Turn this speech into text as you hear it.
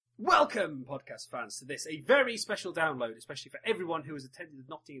Welcome, podcast fans, to this, a very special download, especially for everyone who has attended the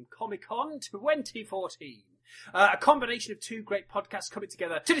Nottingham Comic Con 2014. A combination of two great podcasts coming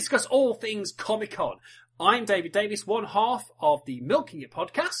together to discuss all things Comic Con. I'm David Davis, one half of the Milking It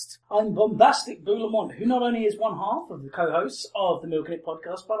podcast. I'm Bombastic Boo Lamont, who not only is one half of the co-hosts of the Milking It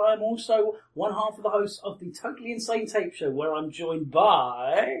podcast, but I am also one half of the hosts of the Totally Insane Tape Show, where I'm joined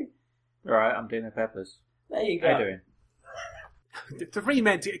by... Alright, I'm Dino Peppers. There you go. How you doing? The three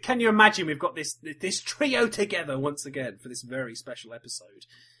men, can you imagine we've got this trio together once again for this very special episode?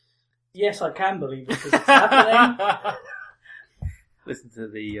 Yes, I can believe it, because it's happening. Listen to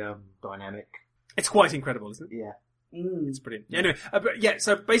the dynamic. It's quite incredible, isn't it? Yeah. It's brilliant. Anyway,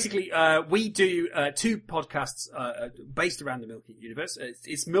 so basically, we do two podcasts based around the Milking It universe.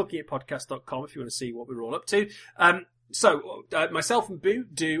 It's milkingitpodcast.com if you want to see what we're all up to. So, myself and Boo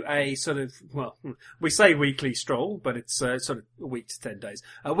do a sort of, well, we say weekly stroll, but it's sort of a week to 10 days.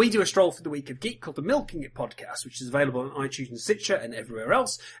 We do a stroll for the week of geek called the Milking It Podcast, which is available on iTunes and Stitcher and everywhere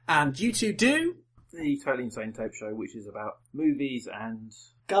else. And you two do... The Totally Insane Tape Show, which is about movies and...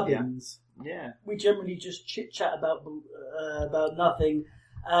 Gubbins. Yeah. We generally just chit-chat about nothing,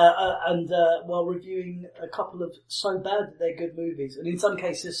 and while reviewing a couple of so bad that they're good movies, and in some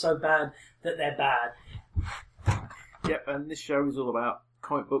cases so bad that they're bad. Yep, and this show is all about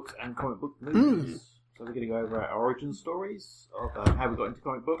comic books and comic book movies. So we're going to go over our origin stories of how we got into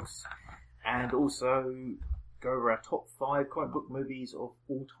comic books, and also go over our top 5 comic book movies of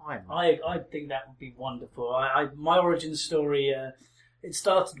all time. I think that would be wonderful. My origin story, it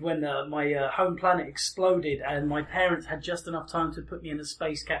started when my home planet exploded, and my parents had just enough time to put me in a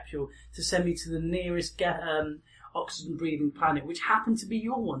space capsule to send me to the nearest oxygen-breathing planet, which happened to be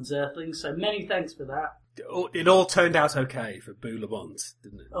your ones, Earthling, so many thanks for that. It all turned out okay for Boo Lamont,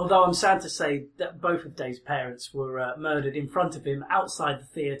 didn't it? Although I'm sad to say that both of Dave's parents were murdered in front of him outside the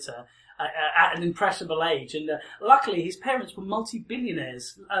theatre at an impressionable age. And luckily his parents were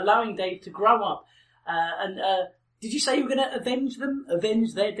multi-billionaires, allowing Dave to grow up. Did you say you were going to avenge them?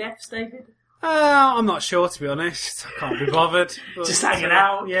 Avenge their deaths, David? I'm not sure, to be honest. I can't be bothered. But, just hanging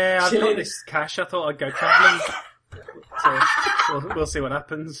out. Yeah, I've got this cash. I thought I'd go travelling. So we'll see what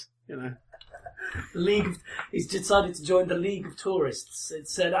happens, you know. He's decided to join the League of Tourists.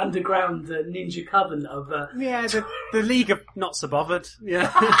 It's an underground ninja coven of... the League of Not So Bothered.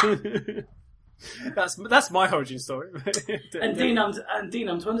 Yeah. That's my origin story. And Dean,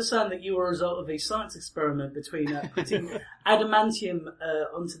 I'm to understand that you were a result of a science experiment between putting adamantium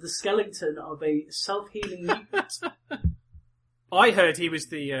onto the skeleton of a self-healing mutant. I heard he was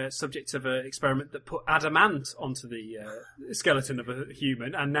the subject of an experiment that put adamant onto the skeleton of a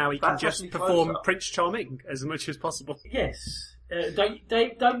human, and now he can just perform Prince Charming as much as possible. Yes. Don't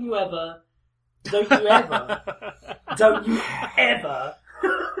you ever...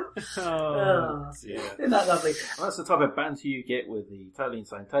 Oh, yeah. Isn't that lovely? Well, that's the type of banter you get with the Totally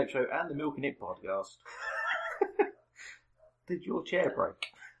Insane Tape Show and the Milking It podcast. Did your chair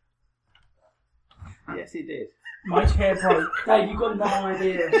break? Yes, it did. My chair broke. Dave, you've got no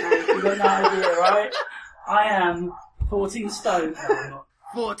idea. You've got no idea, right? I am 14 stone. No, I'm not.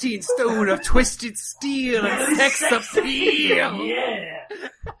 14 stone of twisted steel and sex appeal. Yeah.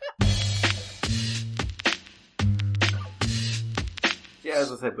 Yeah,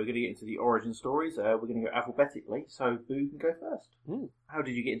 as I said, we're going to get into the origin stories. We're going to go alphabetically, so Boo can go first. How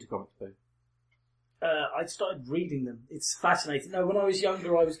did you get into comics, Boo? I started reading them. It's fascinating. No, when I was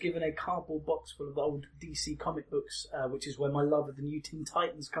younger, I was given a cardboard box full of old DC comic books, which is where my love of the new Teen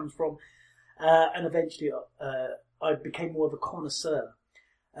Titans comes from. And eventually, I became more of a connoisseur.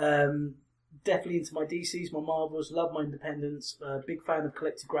 Definitely into my DCs, my Marvels, love my independents. Big fan of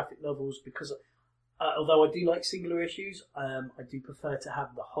collected graphic novels because, although I do like singular issues, I do prefer to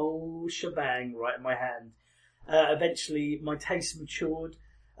have the whole shebang right in my hand. Eventually, my taste matured.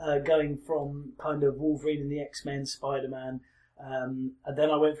 Going from kind of Wolverine and the X-Men, Spider-Man, and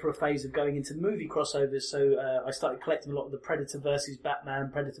then I went through a phase of going into movie crossovers, so I started collecting a lot of the Predator versus Batman,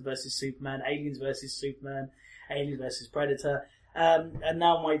 Predator versus Superman, Aliens versus Superman, Aliens versus Predator, and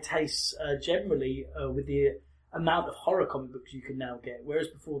now my tastes generally, with the amount of horror comic books you can now get, whereas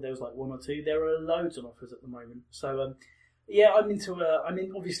before there was like one or two, there are loads on offers at the moment, so I'm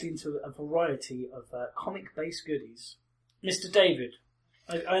obviously into a variety of comic-based goodies. Mr. David,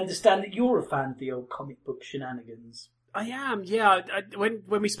 I understand that you're a fan of the old comic book shenanigans. I am, yeah. When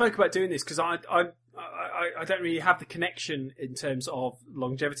we spoke about doing this, because I don't really have the connection in terms of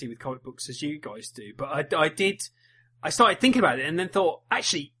longevity with comic books as you guys do, but I started thinking about it and then thought,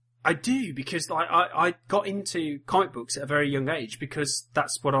 actually, I do, because I got into comic books at a very young age because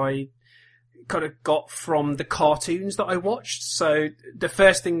that's what I kind of got from the cartoons that I watched. So the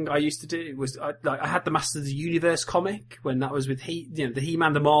first thing I used to do was I had the Masters of the Universe comic when that was with the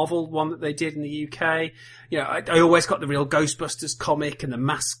He-Man the Marvel one that they did in the UK. I always got the real Ghostbusters comic and the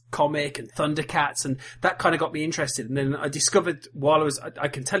Mask comic and Thundercats, and that kind of got me interested. And then I discovered while I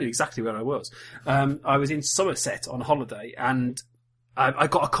can tell you exactly where I was. I was in Somerset on holiday, and I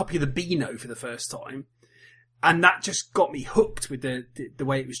got a copy of the Beano for the first time. And that just got me hooked with the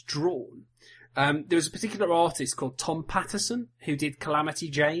way it was drawn. There was a particular artist called Tom Patterson who did Calamity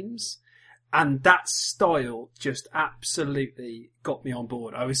James, and that style just absolutely got me on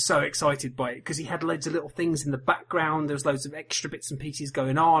board. I was so excited by it because he had loads of little things in the background. There was loads of extra bits and pieces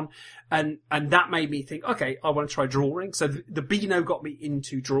going on, and that made me think, okay, I want to try drawing. So the Beano got me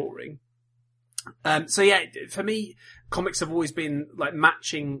into drawing. So yeah, for me, comics have always been like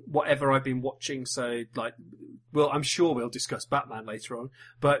matching whatever I've been watching. So like, well, I'm sure we'll discuss Batman later on,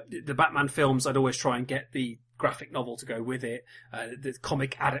 but the Batman films, I'd always try and get the graphic novel to go with it. The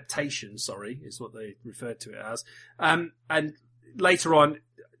comic adaptation, is what they referred to it as. And later on,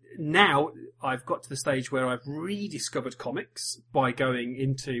 now I've got to the stage where I've rediscovered comics by going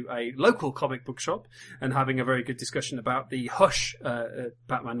into a local comic book shop and having a very good discussion about the Hush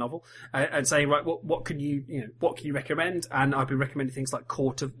Batman novel, and saying, right, what can you recommend? And I've been recommending things like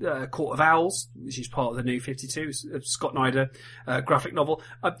Court of Owls, which is part of the New 52, Scott Snyder graphic novel.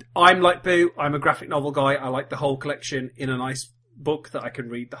 I'm like Boo. I'm a graphic novel guy. I like the whole collection in a nice book that I can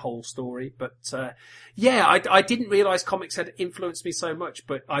read the whole story. But I didn't realise comics had influenced me so much,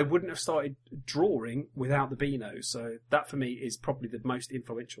 but I wouldn't have started drawing without the Beano. So that for me is probably the most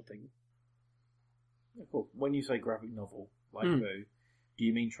influential thing. Yeah, cool. When you say graphic novel, like Boo, do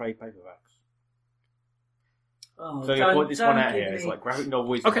you mean trade paperbacks? Oh, so you point this one out here. It's like graphic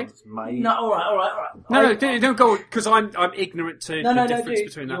novel is one that's made. No, all right. No, don't go, because I'm ignorant to the difference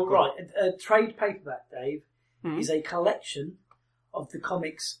between that. You're right. A trade paperback, Dave, is a collection of the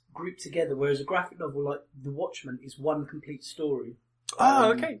comics grouped together, whereas a graphic novel like The Watchmen is one complete story.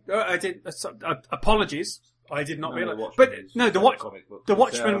 Oh, okay. I did. Apologies, I did not realise. But no, The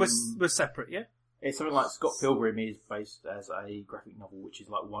Watchmen was separate. Yeah, it's something like Scott Pilgrim is based as a graphic novel, which is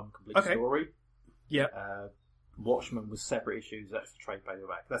like one complete story. Yeah. Watchmen was separate issues. That's the trade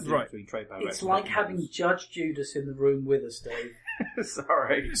paperback. That's the right. Between trade paperback. It's like having Judge Judas in the room with us, Dave.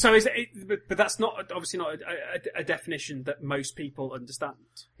 Sorry. So but that's obviously not a definition that most people understand.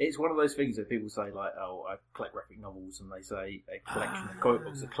 It's one of those things that people say like, oh, I collect graphic novels, and they say a collection of comic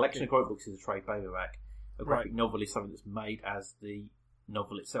books. A collection of comic books is a trade paperback. A graphic novel is something that's made as the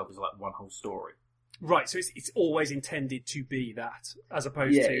novel itself is like one whole story. Right, so it's always intended to be that, as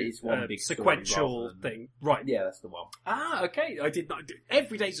opposed to it's one big sequential thing. Right. Yeah, that's the one. Ah, okay. I did not.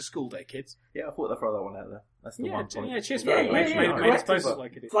 Every day's a school day, kids. Yeah, I thought I'd throw that one out there. That's the one. Yeah, cheers for that. Made us both look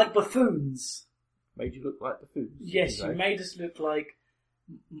like it. It's like buffoons. Made you look like buffoons? Yes, you made us look like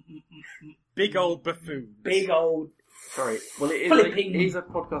big old buffoons. Big old. Sorry. Well, it is a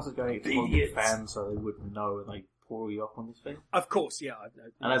podcast that's going to fans, so they wouldn't know, and they pour you up on this thing. Of course, yeah.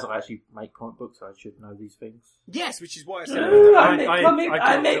 And as I actually make comic books, I should know these things. Yes, which is why I said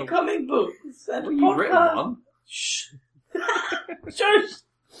I make comic books. And well, you've written one. Shh. Shush.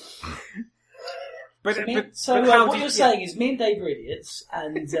 But what you're saying is me and Dave are idiots,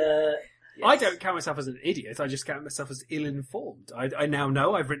 and yes. I don't count myself as an idiot. I just count myself as ill-informed. I now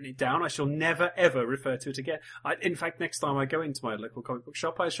know. I've written it down. I shall never ever refer to it again. In fact, next time I go into my local comic book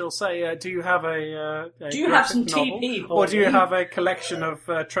shop, I shall say, "Do you have do you have some novel, TP for or me? do you have a collection of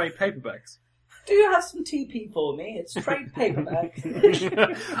trade paperbacks?" Do you have some TP for me? It's trade paperback.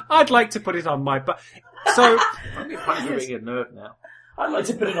 I'd like to put it on my So I'm being a nerd now. I'd like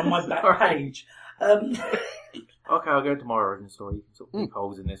to put it on my back page. Okay, I'll go into my origin story. You can sort of keep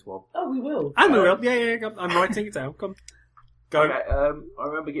holes in this one. Oh, we will. And we will. Yeah. I'm writing it down. Come. Go. Okay, I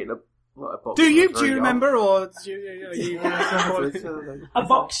remember getting a box. Do you remember, or do you a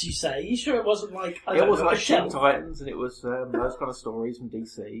box? You say? You sure it wasn't like it was like Teen Titans, and it was those kind of stories from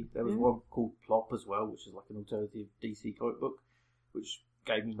DC. There was one called Plop as well, which is like an alternative DC comic book, which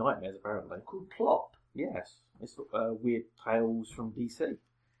gave me nightmares apparently. Called Plop? Yes, it's weird tales from DC.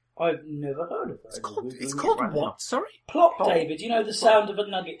 I've never heard of that. It's called what? Now. Sorry? Plop, David. You know the sound of a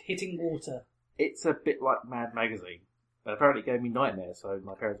nugget hitting water. It's a bit like Mad Magazine. But apparently it gave me nightmares, so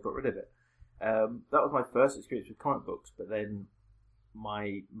my parents got rid of it. That was my first experience with comic books, but then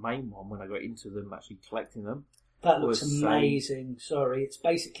my main one, when I got into them, actually collecting them. That looks amazing. Sorry, it's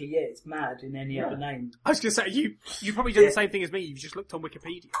basically, it's mad in any other name. I was going to say, you probably done the same thing as me. You've just looked on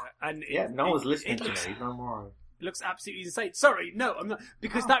Wikipedia. And no one's listening to me, no more. It looks absolutely insane. Sorry, no, I'm not,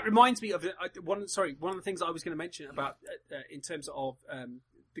 because that reminds me of one of the things I was going to mention about in terms of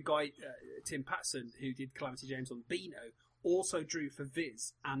the guy Tim Patterson who did Calamity James on Beano also drew for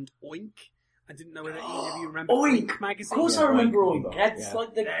Viz and Oink. I didn't know whether either of you remember Oink magazine. Of course, I remember Oink. It's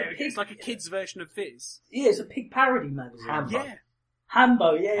like the Yeah, pig. it's like a kid's version of Viz. Yeah, it's a pig parody magazine. Hambo. Yeah.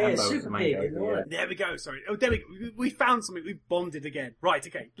 Hambo, yeah, Hambo is Super the main Pig. character, yeah. There we go. Sorry. Oh, there we go. We found something. We've bonded again. Right.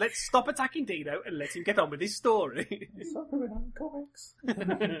 Okay. Let's stop attacking Dino and let him get on with his story. Stop doing comics.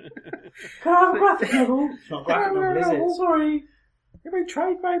 Can I have a graphic novel? It's not a graphic novel, is it? Sorry. You mean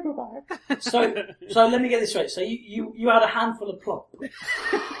trade paperback? So let me get this straight. So you had a handful of plot.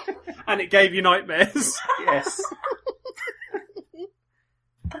 And it gave you nightmares. Yes.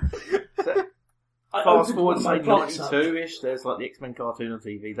 So, I fast opened forward, one say of my plots up. 92-ish, there's like the X-Men cartoon on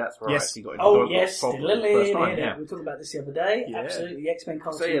TV. That's where Yes. I actually got into Oh comic yes, books properly still for the first time, yeah. We were talking about this the other day. Yeah. Absolutely, the X-Men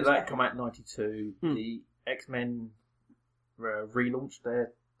cartoon. So yeah, was that epic. come out in 92. The X-Men relaunched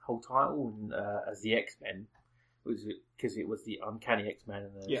their whole title as the X-Men, because it was the Uncanny X-Men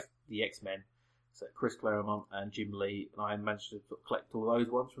and the X-Men. So Chris Claremont and Jim Lee, and I managed to sort of collect all those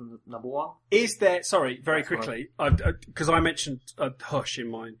ones from the number one. Is there? Sorry, very That's quickly, because I mentioned Hush in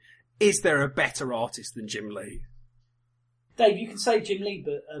mine. Is there a better artist than Jim Lee? Dave, you can say Jim Lee,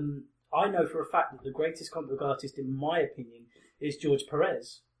 but I know for a fact that the greatest comic book artist, in my opinion, is George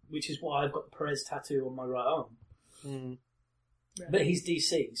Perez, which is why I've got the Perez tattoo on my right arm. Mm. But he's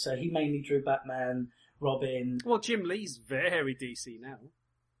DC, so he mainly drew Batman, Robin. Well, Jim Lee's very DC now.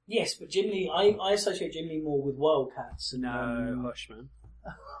 Yes, but Jim Lee, I associate Jim Lee more with Wildcats. And, No, Hush, man.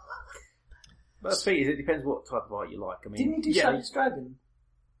 But the thing is, it depends what type of art you like. I mean, didn't he do Savage Dragon?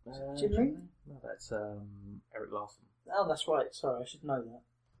 Jim Lee? No, that's Eric Larson. Oh, that's right. Sorry, I should know that.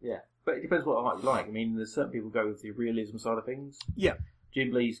 Yeah, but it depends what art you like. I mean, there's certain people go with the realism side of things. Yeah.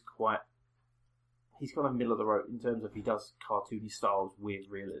 Jim Lee's he's kind of middle of the road in terms of he does cartoony styles with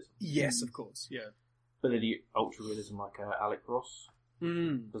realism. Yes, of course. Yeah. But then he ultra realism like Alec Ross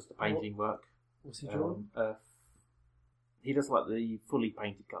does the painting work. What's he drawing? He does like the fully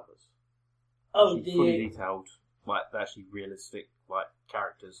painted covers. Oh, Actually fully detailed, like actually realistic, like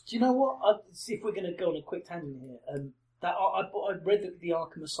characters. Do you know what? See if we're going to go on a quick tangent here. I read the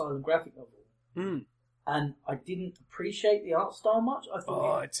Arkham Asylum graphic novel, and I didn't appreciate the art style much. I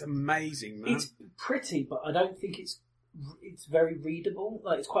thought it's amazing, man. it's pretty, but I don't think it's very readable.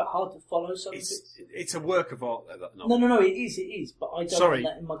 Like it's quite hard to follow. Some It's a work of art. That novel. No, it is. But I don't Sorry,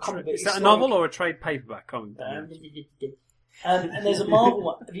 want that in my comic book. is that a novel or a trade paperback? And there's a Marvel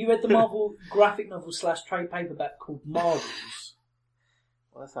one. Have you read the Marvel graphic novel / trade paperback called Marvels?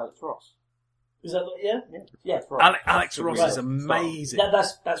 Well, that's Alex Ross. Is that yeah? Right. Alex Ross Right. is amazing.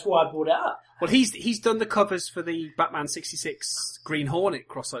 That's why I brought it up. Well, he's done the covers for the Batman '66 Green Hornet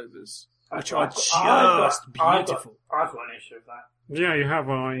crossovers, which are just beautiful. I've got an issue with that. Yeah, you have.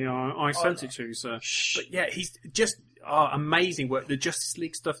 I sent it to you, sir. But yeah, he's just amazing work. The Justice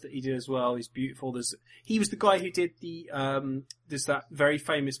League stuff that he did as well is beautiful. He was the guy who did there's that very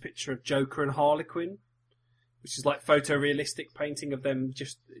famous picture of Joker and Harley Quinn, which is like photorealistic painting of them.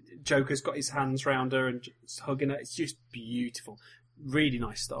 Just Joker's got his hands round her and just hugging her. It's just beautiful. Really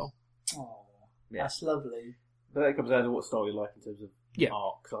nice style. Oh, Yeah. that's lovely. But that comes down to what style you like in terms of Yeah.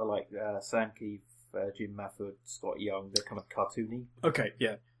 art. Because I like Sam Keefe, Jim Mafford, Scott Young. They're kind of cartoony. Okay,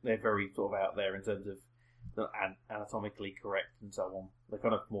 yeah. They're very sort of out there in terms of anatomically correct and so on. They're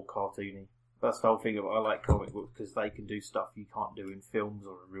kind of more cartoony. That's the whole thing of I like comic books because they can do stuff you can't do in films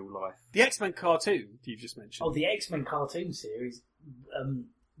or in real life. The X-Men cartoon you just mentioned. Oh, the X-Men cartoon series,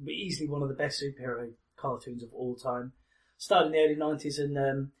 easily one of the best superhero cartoons of all time. Started in the early 90s,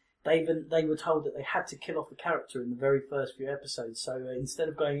 and they were told that they had to kill off a character in the very first few episodes. So instead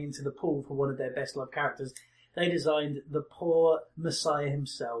of going into the pool for one of their best loved characters, they designed the poor Messiah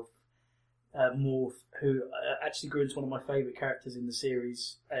himself, Morph, who actually grew into one of my favourite characters in the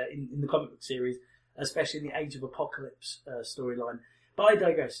series, in the comic book series, especially in the Age of Apocalypse storyline. But I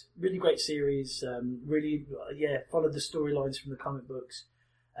digress. Really great series. Followed the storylines from the comic books.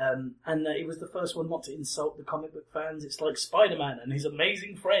 And it was the first one not to insult the comic book fans. It's like Spider-Man and his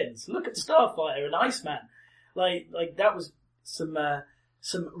amazing friends. Look at Starfire and Iceman. Like that was some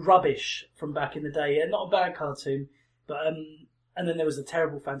rubbish from back in the day. Yeah, not a bad cartoon, but and then there was the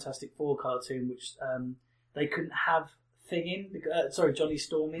terrible Fantastic Four cartoon, which they couldn't have Johnny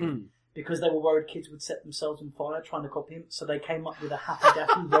Storm in because they were worried kids would set themselves on fire trying to copy him. So they came up with a Happy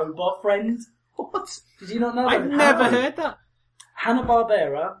Dappy robot friend. What? Did you not know that? I've never heard that.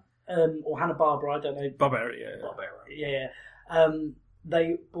 Hanna-Barbera, or Hanna-Barbera, I don't know. Barbera. Yeah.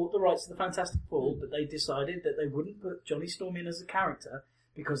 They bought the rights to the Fantastic Four, but they decided that they wouldn't put Johnny Storm in as a character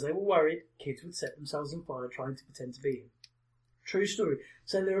because they were worried kids would set themselves on fire trying to pretend to be him. True story.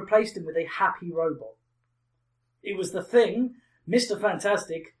 So they replaced him with a happy robot. It was the Thing Mr.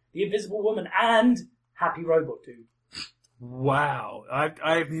 Fantastic, The Invisible Woman, and Happy Robot Dude. Wow,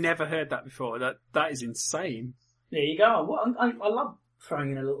 I've never heard that before. That is insane. There you go. Well, I love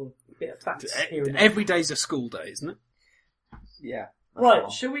throwing in a little bit of facts here and there. Every day's a school day, isn't it? Yeah.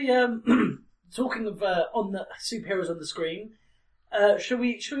 Right, shall we, talking of on the superheroes on the screen, shall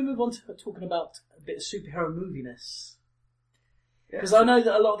we move on to talking about a bit of superhero moviness? Because I know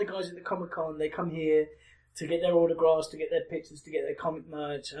that a lot of the guys at the Comic-Con, they come here to get their autographs, to get their pictures, to get their comic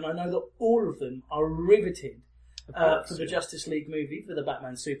merch, and I know that all of them are riveted for the Justice League movie, for the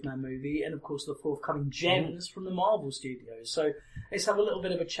Batman Superman movie, and of course the forthcoming gems from the Marvel Studios. So let's have a little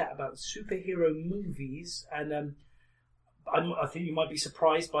bit of a chat about superhero movies, and I think you might be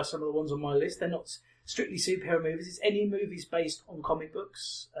surprised by some of the ones on my list. They're not strictly superhero movies. It's any movies based on comic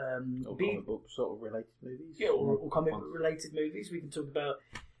books. Or comic book sort of related movies. Yeah, or comic book related movies. We can talk about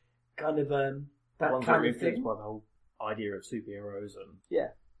kind of that ones kind that are of thing. influenced by the whole idea of superheroes and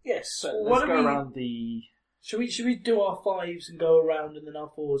Yes. So Why let's don't go we- around the. Should we do our fives and go around, and then our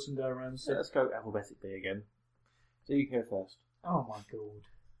fours and go around? So, Let's go alphabetically again. So you go first. oh my god.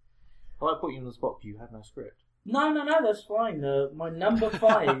 Well, I put you on the spot because you had no script. No, that's fine. My number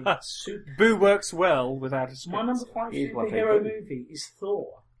 5 Boo works well without a script. my number 5 Here's my superhero favourite. movie is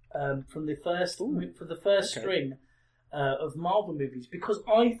Thor. From the first string of Marvel movies, because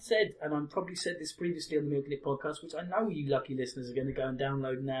I said, and I probably said this previously on the Milk Lit podcast, which I know you lucky listeners are going to go and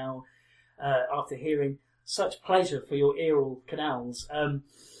download now after hearing such pleasure for your ear canals.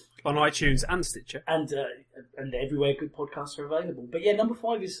 On iTunes and Stitcher. And everywhere good podcasts are available. But yeah, number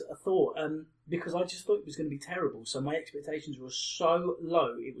 5 is a Thor, because I just thought it was going to be terrible. So my expectations were so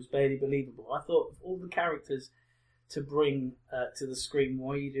low, it was barely believable. I thought of all the characters to bring to the screen,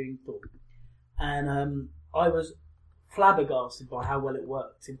 why are you doing Thor? And I was flabbergasted by how well it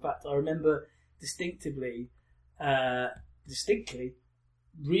worked. In fact, I remember distinctly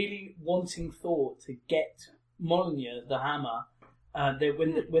really wanting Thor to get Mjolnir, the hammer,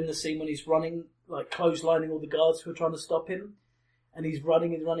 when the scene when he's running, like clotheslining all the guards who are trying to stop him, and he's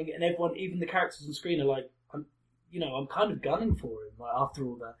running, and everyone, even the characters on screen, are like, I'm kind of gunning for him, like, after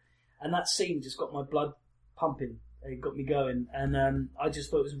all that. And that scene just got my blood pumping. It got me going, and I just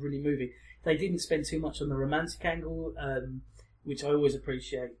thought it was really moving. They didn't spend too much on the romantic angle, which I always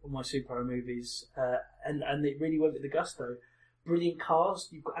appreciate on my superhero movies, and it really went with the gusto. Brilliant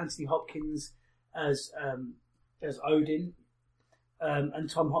cast. You've got Anthony Hopkins as Odin, and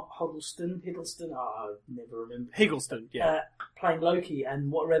Tom Hiddleston. I never remember. Hiddleston, yeah. Playing Loki,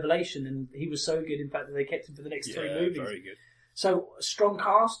 and what a revelation! And he was so good, in fact, that they kept him for the next 3 movies. Very good. So, strong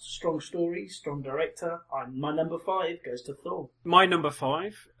cast, strong story, strong director. My number 5 goes to Thor. My number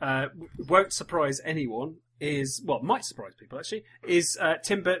 5 won't surprise anyone. Might surprise people actually. Is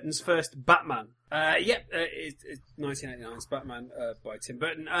Tim Burton's first Batman? It's 1989's Batman by Tim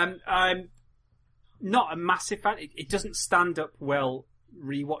Burton. I'm not a massive fan. It doesn't stand up well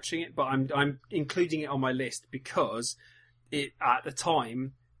rewatching it, but I'm including it on my list because at the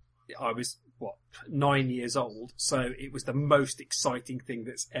time I was 9 years old, so it was the most exciting thing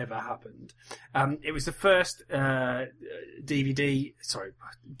that's ever happened. It was the first DVD,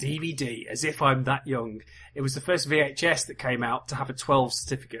 as if I'm that young. It was the first VHS that came out to have a 12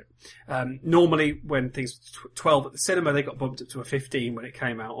 certificate. Normally when things were 12 at the cinema, they got bumped up to a 15 when it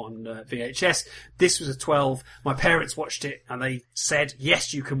came out on VHS. This was a 12. My parents watched it and they said,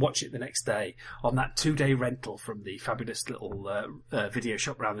 yes, you can watch it the next day on that 2-day rental from the fabulous little video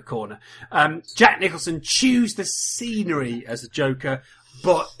shop round the corner. Jack Nicholson chews the scenery as a Joker,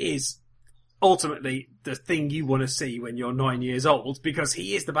 but is ultimately the thing you want to see when you're 9 years old, because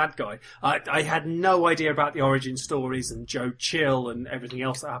he is the bad guy. I had no idea about the origin stories and Joe Chill and everything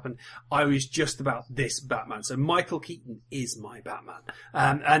else that happened. I was just about this Batman. So Michael Keaton is my Batman.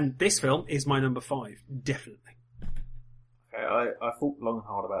 And this film is my number 5, definitely. Okay, I thought long and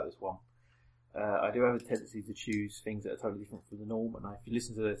hard about this one. I do have a tendency to choose things that are totally different from the norm, and if you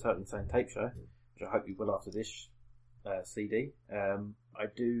listen to the Totally Insane Tape Show, which I hope you will after this CD, I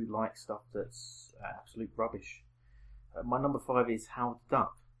do like stuff that's absolute rubbish. My number 5 is Howard the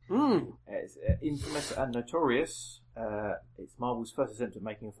Duck. It's infamous and notorious. It's Marvel's first attempt at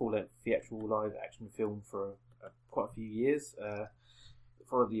making a full-length theatrical live-action film for quite a few years. It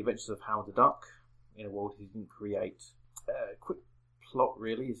followed the adventures of Howard the Duck in a world he didn't create. Quick plot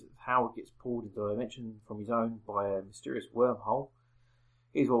really is that Howard gets pulled into a dimension from his own by a mysterious wormhole.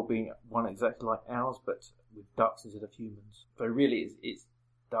 His world being one exactly like ours, but with ducks instead of humans. So really it's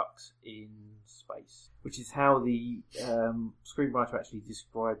ducks in space, which is how the screenwriter actually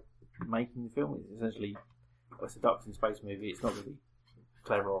described making the film. It's essentially, it's a ducks in space movie. It's not really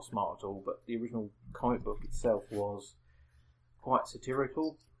clever or smart at all, but the original comic book itself was quite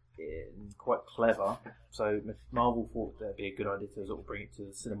satirical and quite clever. So Marvel thought that'd be a good idea to sort of bring it to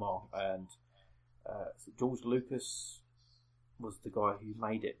the cinema, and George Lucas was the guy who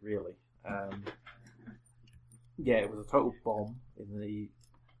made it, really. It was a total bomb in the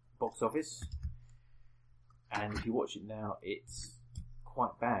box office, and if you watch it now, it's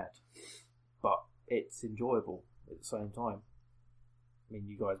quite bad, but it's enjoyable at the same time. I mean,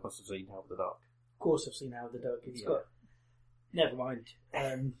 you guys must have seen Howard the Duck. Of course I've seen Howard the Duck. It's got... Never mind.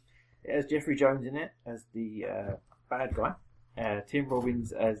 It has Jeffrey Jones in it as the bad guy. Tim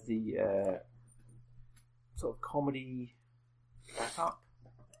Robbins as the sort of comedy backup.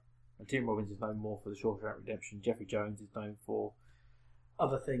 And Tim Robbins is known more for The Shawshank Redemption. Jeffrey Jones is known for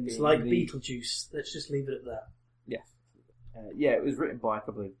other things, like Beetlejuice. Let's just leave it at that. Yes. It was written by a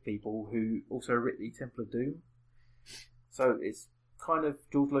couple of people who also wrote the Temple of Doom. So it's kind of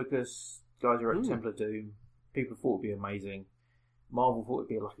George Lucas, guys who wrote Temple of Doom. People thought it would be amazing. Marvel thought it would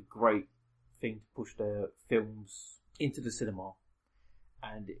be like a great thing to push their films into the cinema.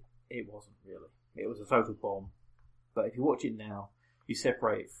 And it wasn't really. It was a total bomb. But if you watch it now, you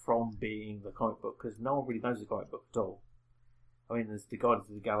separate it from being the comic book, because no one really knows the comic book at all. I mean, there's the Guardians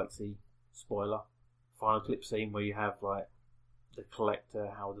of the Galaxy spoiler, final clip scene where you have like the Collector,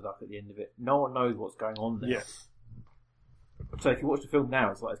 Howard the Duck at the end of it. No one knows what's going on there. Yeah. So if you watch the film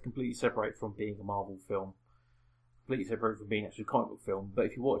now, it's like it's completely separate from being a Marvel film, completely separate from being actually a comic book film. But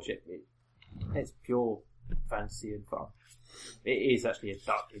if you watch it, it's pure fantasy and fun. It is actually a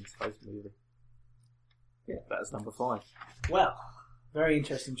duck in space movie. Yeah, that's number 5. Well, very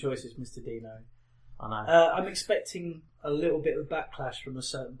interesting choices, Mr. Dino. I know. I'm expecting a little bit of backlash from a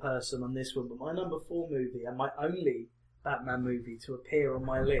certain person on this one, but my number 4 movie and my only Batman movie to appear on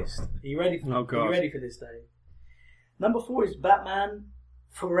my list. Are you ready for? Oh, God. Are you ready for this, Dave? Number 4 is Batman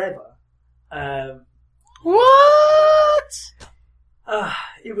Forever. What?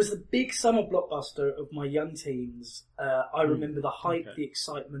 It was the big summer blockbuster of my young teens. I remember the hype, the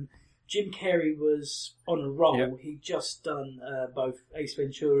excitement. Jim Carrey was on a roll. Yep. He'd just done both Ace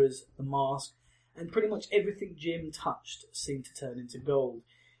Ventura's The Mask, and pretty much everything Jim touched seemed to turn into gold.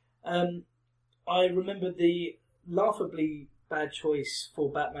 I remember the laughably bad choice for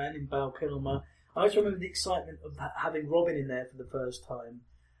Batman in Val Kilmer. I also remember the excitement of having Robin in there for the first time.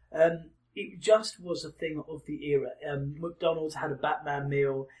 It just was a thing of the era. McDonald's had a Batman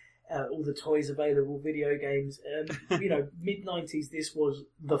meal, all the toys available, video games. Mid-90s, this was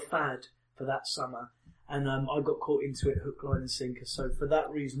the fad for that summer. And I got caught into it hook, line and sinker. So for that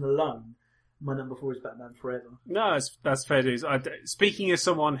reason alone, my number 4 is Batman Forever. No, that's fair dues. Speaking as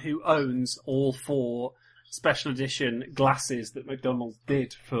someone who owns all 4 special edition glasses that McDonald's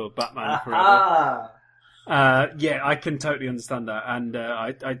did for Batman Forever. I can totally understand that, and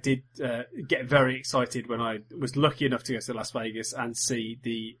I did get very excited when I was lucky enough to go to Las Vegas and see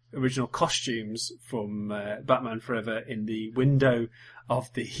the original costumes from Batman Forever in the window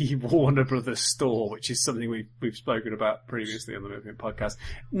of the Warner Brothers store, which is something we've spoken about previously on the Movement Podcast.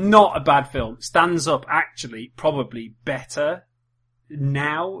 Not a bad film. Stands up actually probably better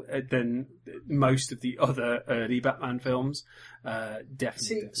now than most of the other early Batman films.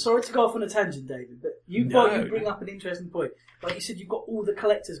 Definitely. Sorry to go off on a tangent, David, but you bring up an interesting point. Like you said, you've got all the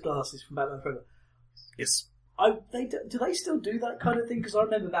collector's glasses from Batman Forever. Yes. Do they still do that kind of thing? Because I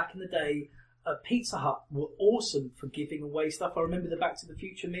remember back in the day, Pizza Hut were awesome for giving away stuff. I remember the Back to the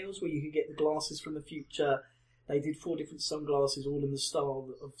Future meals where you could get the glasses from the future. They did 4 different sunglasses, all in the style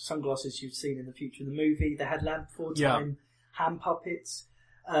of sunglasses you've seen in the future in the movie. They had Land Before Time, hand puppets,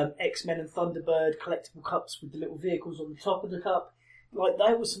 X-Men and Thunderbird collectible cups with the little vehicles on the top of the cup. Like,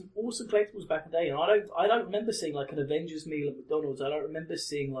 there were some awesome collectibles back in the day, and I don't remember seeing like an Avengers meal at McDonald's. I don't remember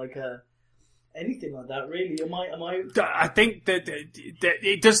seeing like anything like that. Really, am I? I think that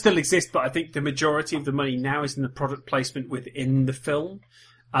it does still exist, but I think the majority of the money now is in the product placement within the film,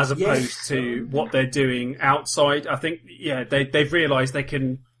 as opposed to what they're doing outside. I think they've realised they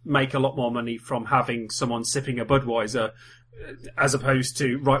can make a lot more money from having someone sipping a Budweiser, as opposed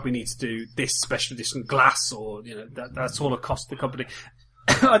to, we need to do this special edition glass, or that's all it cost the company.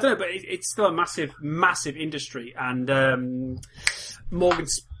 I don't know, but it's still a massive, massive industry. And Morgan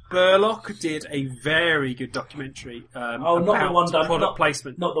Spurlock did a very good documentary about product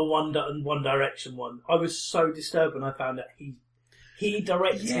placement. Not the One Direction one. I was so disturbed when I found out he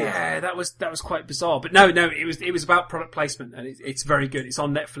directed. Yeah, that was quite bizarre. But no, it was about product placement, and it's very good. It's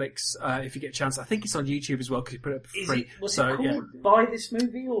on Netflix if you get a chance. I think it's on YouTube as well because you put it up for free. Was it called Buy This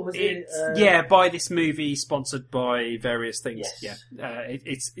Movie, or was it? Buy This Movie, sponsored by various things. Yes. Yeah,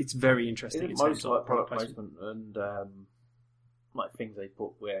 it's very interesting. It's most like product placement and like things they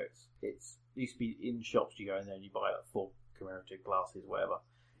put where it's used to be in shops. You go in there and you buy like 4 commemorative glasses, whatever.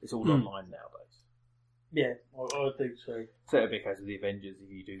 It's all online nowadays. Yeah, I think so. So it'll be a case of the Avengers.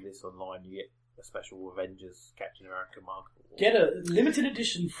 If you do this online, you get a special Avengers Captain America mug. Get a limited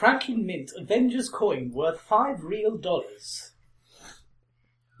edition Franklin Mint Avengers coin worth $5 real.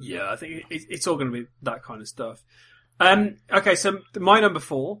 Yeah, I think it's all going to be that kind of stuff. Okay, so my number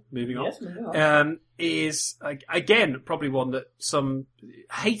 4, moving on, is, again, probably one that some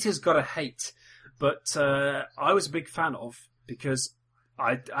haters gotta hate, but I was a big fan of, because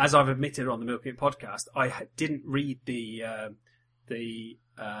as I've admitted on the Milking It podcast, I didn't read the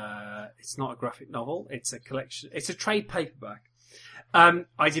it's not a graphic novel, it's a collection, it's a trade paperback.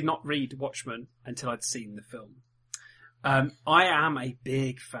 I did not read Watchmen until I'd seen the film. I am a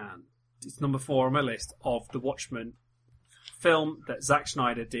big fan, it's number 4 on my list, of the Watchmen film that Zack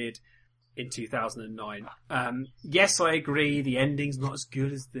Snyder did in 2009. Yes, I agree, the ending's not as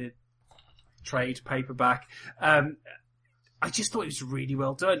good as the trade paperback. I just thought it was really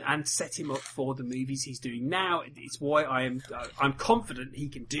well done and set him up for the movies he's doing now. It's why I'm confident he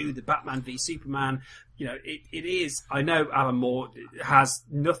can do the Batman v Superman. You know, it is. I know Alan Moore has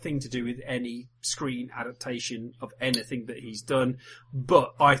nothing to do with any screen adaptation of anything that he's done,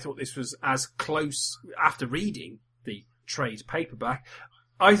 but I thought this was as close, after reading the trade paperback,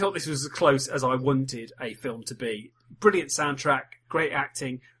 I thought this was as close as I wanted a film to be. Brilliant soundtrack, great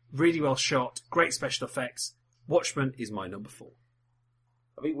acting, really well shot, great special effects. Watchmen is my number 4.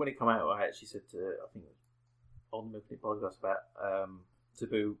 I think when it came out, I actually said to, I think on the Milking It podcast about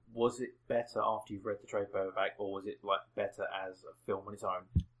Taboo, was it better after you've read the trade paperback, or was it like better as a film on its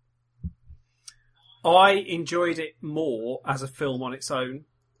own? I enjoyed it more as a film on its own,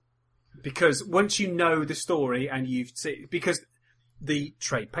 because once you know the story and you've seen, because the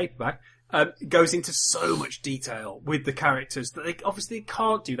trade paperback goes into so much detail with the characters that they obviously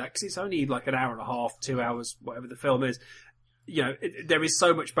can't do that because it's only like an hour and a half, 2 hours, whatever the film is. You know, there is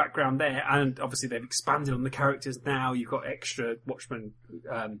so much background there, and obviously they've expanded on the characters now. You've got extra Watchmen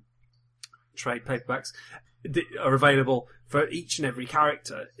trade paperbacks that are available for each and every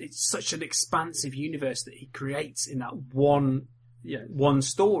character. It's such an expansive universe that he creates in that one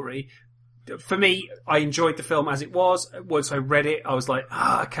story. For me, I enjoyed the film as it was. Once I read it, I was like,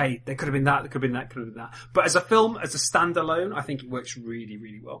 okay, there could have been that, there could have been that, could have been that. But as a film, as a standalone, I think it works really,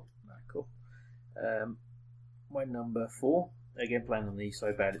 really well. Cool. My number 4, again playing on the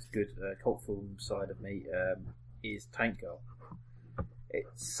so bad it's good cult film side of me, is Tank Girl.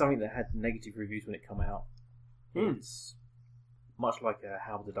 It's something that had negative reviews when it came out. It's much like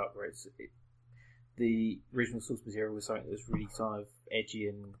Howard the Duck, where the original source material was something that was really kind of edgy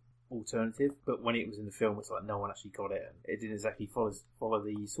and alternative, but when it was in the film, it's like no one actually got it. It didn't exactly follow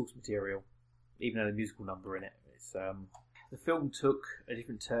the source material, even had a musical number in it. It's the film took a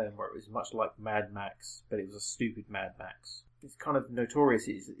different turn where it was much like Mad Max, but it was a stupid Mad Max. It's kind of notorious.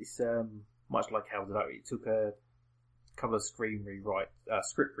 It's much like Howard the Duck. It took a couple of script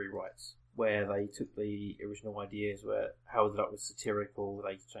rewrites where they took the original ideas where Howard the Duck was satirical.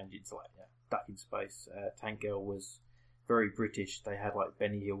 They changed it to like Duck in Space. Tank Girl was very British. They had like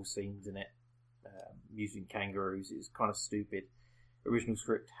Benny Hill scenes in it, using kangaroos. It was kind of stupid. Original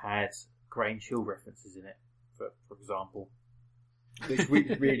script had Grange Hill references in it, for example, which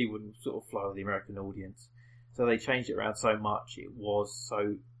really wouldn't sort of flow with the American audience. So they changed it around so much. It was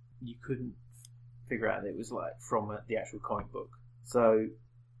so you couldn't figure out that it was like from the actual comic book. So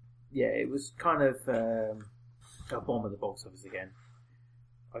yeah, it was kind of a bomb at the box office again.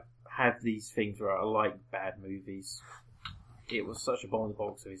 I have these things where I like bad movies. It was such a bomb at the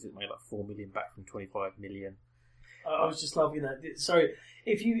box office. It made like 4 million back from 25 million. I was just loving that. Sorry,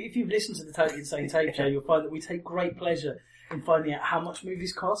 if you've listened to the Totally Insane Tape Show, you'll find that we take great pleasure in finding out how much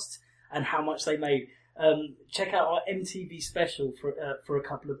movies cost and how much they made. Check out our MTV special for a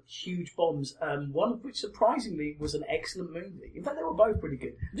couple of huge bombs. One of which surprisingly was an excellent movie. In fact, they were both pretty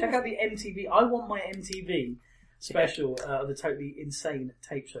good. Check out the MTV. I Want My MTV special of the Totally Insane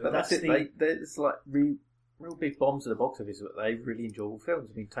Tape Show. But that's it. It's like real big bombs at the box office, but they really enjoyable films.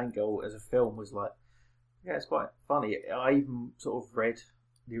 I mean, Tank Girl as a film was like, yeah, it's quite funny. I even sort of read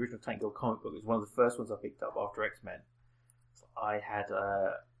the original Tank Girl comic book. It was one of the first ones I picked up after X-Men. So I had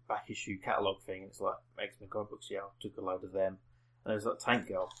a back issue catalogue thing. It's like X-Men comic books. Yeah, I took a load of them. And it was like Tank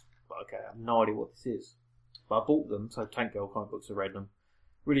Girl. But okay, I have no idea what this is. But I bought them, so Tank Girl comic books, I read them.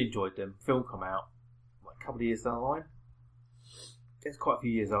 Really enjoyed them. Film come out like a couple of years down the line. It's quite a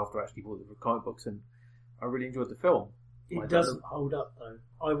few years after I actually bought the comic books, and I really enjoyed the film. It doesn't hold up though.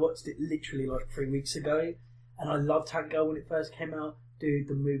 I watched it literally like 3 weeks ago, and I loved Tank Girl when it first came out. Dude,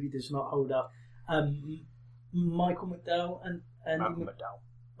 the movie does not hold up. Michael McDowell and Andy Malcolm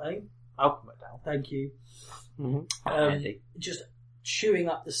McDowell. Eh? I'll come down. Thank you. Mm-hmm. Andy. Just chewing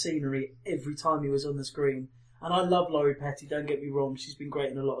up the scenery every time he was on the screen. And I love Laurie Petty, don't get me wrong, she's been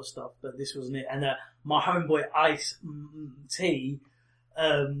great in a lot of stuff, but this wasn't it. And my homeboy Ice-T,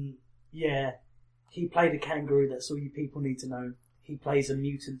 he played a kangaroo, that's all you people need to know. He plays a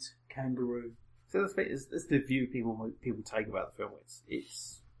mutant kangaroo. So that's the view people take about the film.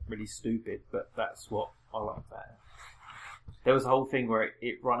 It's really stupid, but that's what I like about it. There was a whole thing where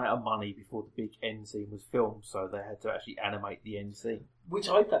it ran out of money before the big end scene was filmed, so they had to actually animate the end scene. Which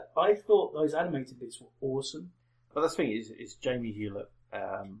I thought those animated bits were awesome. But the thing is, it's Jamie Hewlett,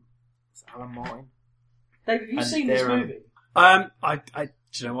 it's Alan Martin. Dave, have you seen this movie? Do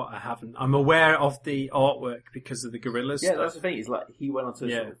you know what? I haven't. I'm aware of the artwork because of the Gorillaz. Yeah, stuff. that's the thing. Is like he went on to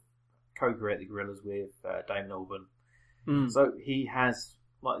sort of co-create the Gorillaz with Damon Albarn. So he has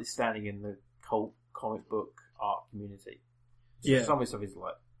like this standing in the cult comic book art community. So some of his stuff is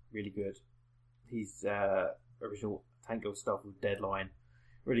like really good. His original Tank Girl stuff with Deadline,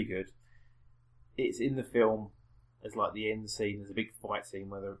 really good. It's in the film as like the end scene. There's a big fight scene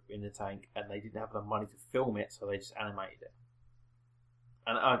where they're in the tank, and they didn't have enough money to film it, so they just animated it.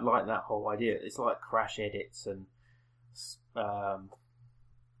 And I like that whole idea. It's like crash edits and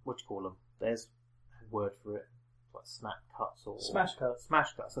what do you call them? There's a word for it, like snap cuts or Smash cuts.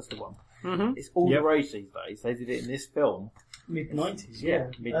 Smash cuts. That's the one. Mm-hmm. It's all the rage these days. They did it in this film.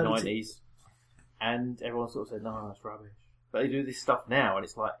 Mid-90s, mid-90s, and everyone sort of said, "No, that's rubbish." But they do this stuff now, and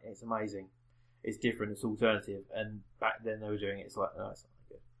it's like it's amazing. It's different. It's alternative. And back then they were doing it. It's like, no, it's not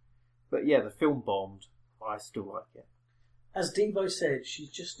good. But yeah, the film bombed. I still like it. As Devo said, she's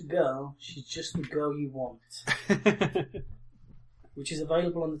just a girl. She's just the girl you want. Which is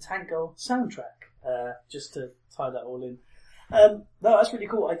available on the Tank Girl soundtrack. Just to tie that all in. No, that's really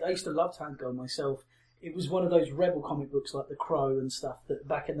cool. I used to love Tank Girl myself. It was one of those rebel comic books like The Crow and stuff that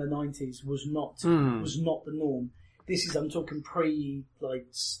back in the 90s was not the norm. This is, I'm talking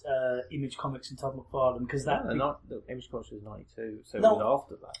Image Comics and Todd McFarlane, because that... the Image Comics was 92, so No. it was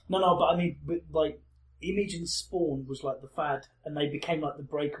after that. No, but I mean, like, Image and Spawn was like the fad, and they became like the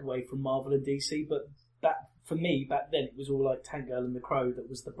breakaway from Marvel and DC, but for me, back then, it was all like Tank Girl and The Crow that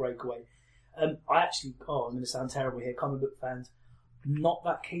was the breakaway. I'm going to sound terrible here, comic book fans, not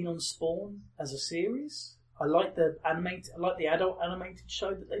that keen on Spawn as a series. I like the adult animated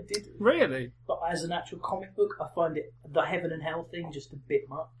show that they did. Really? But as an actual comic book, I find the Heaven and Hell thing just a bit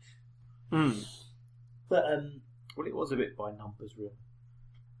much. But well, it was a bit by numbers, really.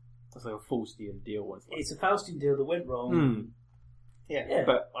 It's like a Faustian deal. It's a Faustian deal that went wrong. Yeah,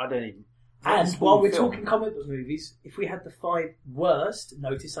 but I don't even. And while we're talking comic book movies, if we had the 5 worst,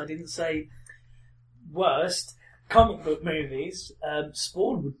 notice I didn't say worst comic book movies,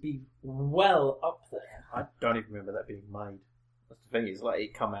 Spawn would be well up there. I don't even remember that being made. That's the thing, is like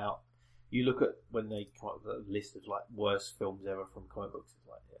it come out. You look at when they come up with a list of like worst films ever from comic books. It's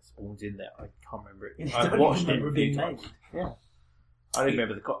like Spawn's in there. I can't remember it. I watched it a few times. Yeah, I don't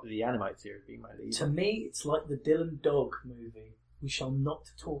remember the animated series being made either. To me, it's like the Dylan Dog movie. We shall not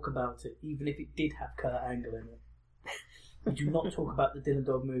talk about it, even if it did have Kurt Angle in it. We do not talk about the Dylan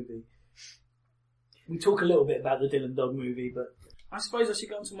Dog movie. We talk a little bit about the Dylan Dog movie, but I suppose I should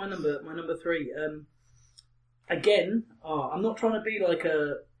go on to my number 3. Again, I'm not trying to be like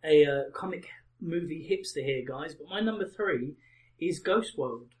a comic movie hipster here, guys, but my number 3 is Ghost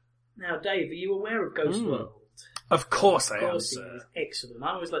World. Now, Dave, are you aware of Ghost World? Of course I am, It sir. is excellent.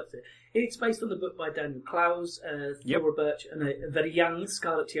 I always liked it. It's based on the book by Daniel Clowes, Thora Birch, and a very young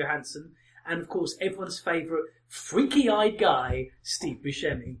Scarlett Johansson, and of course everyone's favourite freaky-eyed guy, Steve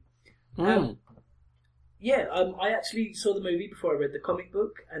Buscemi. I actually saw the movie before I read the comic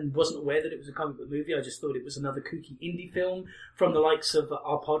book and wasn't aware that it was a comic book movie. I just thought it was another kooky indie film from the likes of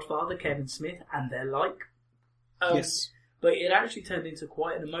our podfather, Kevin Smith, and their like. Yes. But it actually turned into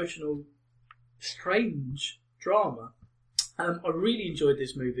quite an emotional, strange drama. I really enjoyed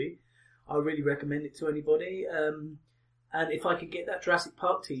this movie. I really recommend it to anybody. And if I could get that Jurassic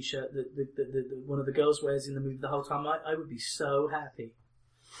Park T-shirt that the one of the girls wears in the movie the whole time, I would be so happy.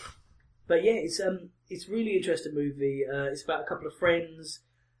 But yeah, it's really interesting movie. It's about a couple of friends,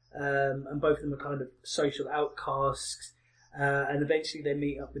 and both of them are kind of social outcasts. And eventually they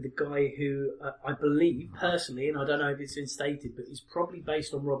meet up with a guy who I believe personally, and I don't know if it's been stated, but he's probably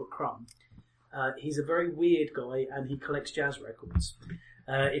based on Robert Crumb. He's a very weird guy, and he collects jazz records.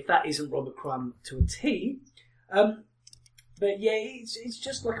 If that isn't Robert Crumb to a T. But yeah, it's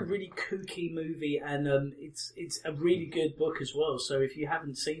just like a really kooky movie, and it's a really good book as well. So if you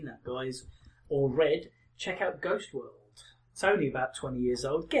haven't seen that, guys, or read, check out Ghost World. It's only about 20 years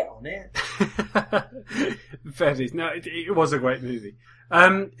old. Get on it. Fair dues. No, it was a great movie.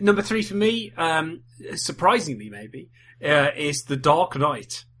 Number 3 for me, surprisingly maybe, is The Dark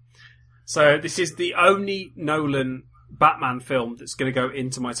Knight. So this is the only Nolan Batman film that's going to go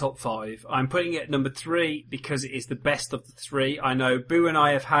into my top 5. I'm putting it at number 3 because it is the best of the 3. I know Boo and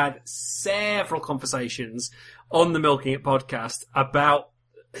I have had several conversations on the Milking It podcast about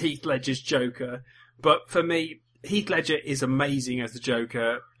Heath Ledger's Joker, but for me, Heath Ledger is amazing as the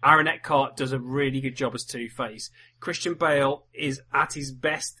Joker. Aaron Eckhart does a really good job as Two-Face. Christian Bale is at his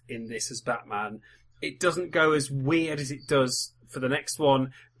best in this as Batman. It doesn't go as weird as it does for the next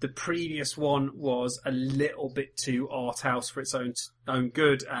one. The previous one was a little bit too art house for its own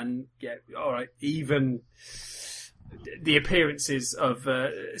good, and yeah, all right, even the appearances of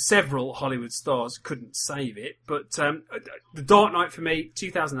several Hollywood stars couldn't save it. But The Dark Knight for me,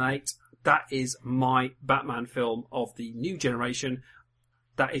 2008, that is my Batman film of the new generation.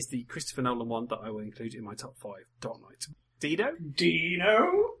 That is the Christopher Nolan one that I will include in my top 5. Dark Knight. Dino?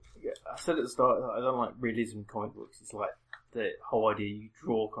 Yeah, I said at the start that I don't like realism in comic books. It's like the whole idea you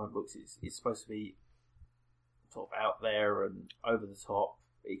draw comic books is supposed to be sort of out there and over the top.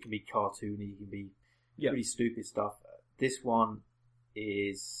 It can be cartoony, it can be pretty stupid stuff. This one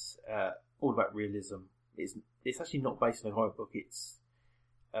is all about realism. It's actually not based on a comic book. It's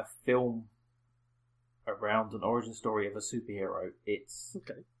a film around an origin story of a superhero. It's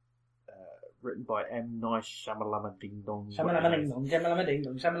written by M. Night Shyamalan Ding Dong. Shamalama Ding Dong, Shamalama Ding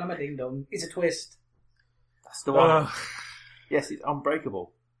Dong, Shamalama Ding Dong. It's a twist. That's the one. Yes, it's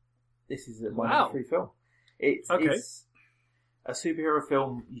Unbreakable. This is a number 3 film. It's a superhero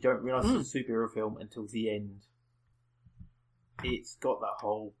film. You don't realise it's a superhero film until the end. It's got that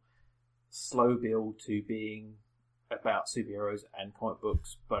whole slow build to being about superheroes and comic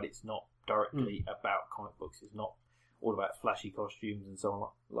books, but it's not directly about comic books. It's not all about flashy costumes and so on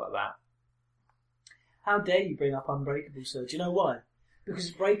like that. How dare you bring up Unbreakable, sir? Do you know why? Because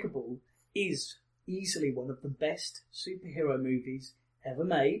Unbreakable is easily one of the best superhero movies ever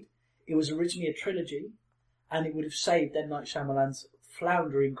made. It was originally a trilogy, and it would have saved M. Night Shyamalan's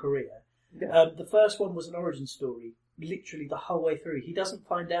floundering career. Yeah. The first one was an origin story, literally the whole way through. He doesn't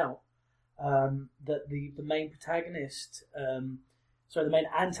find out that the main protagonist, the main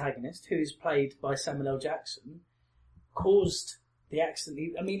antagonist, who is played by Samuel L. Jackson, caused the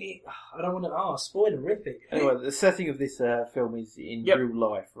accident. I mean, I don't want to spoilerific. Anyway, the setting of this film is in real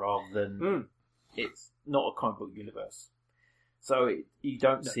life rather than it's not a comic book universe. So you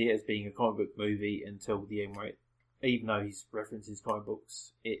don't see it as being a comic book movie until the end, where even though he's references comic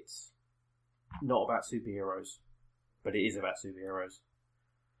books, it's not about superheroes, but it is about superheroes.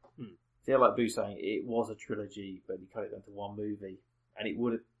 So like Boo saying, it was a trilogy, but he cut it down to one movie, and it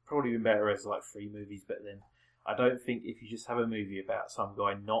would have probably been better as like 3 movies. But then I don't think if you just have a movie about some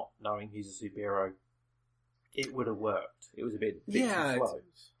guy not knowing he's a superhero, it would have worked. It was a bit too slow.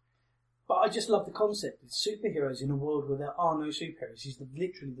 But I just love the concept. It's superheroes in a world where there are no superheroes. He's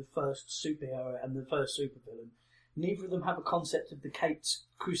literally the first superhero and the first supervillain. Neither of them have a concept of the Caped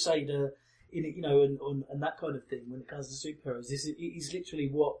Crusader in it, and that kind of thing when it comes to superheroes. It is literally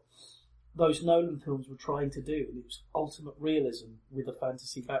what those Nolan films were trying to do, and it was ultimate realism with a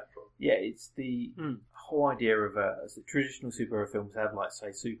fantasy backdrop. Yeah, it's the whole idea of as the traditional superhero films have, like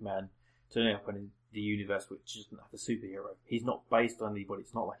say Superman turning up in the universe which doesn't have a superhero. He's not based on anybody.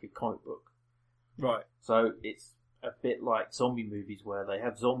 It's not like a comic book, right? So it's a bit like zombie movies where they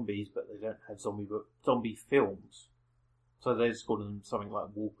have zombies, but they don't have zombie films. So they just call them something like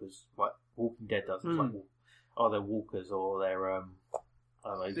walkers, like Walking Dead does. It's like, they're walkers or they're I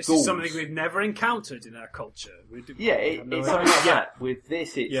don't know, this ghouls. is something we've never encountered in our culture. It's something like that. With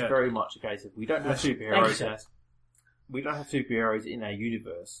this, it's very much a case of we don't have superheroes. We don't have superheroes in our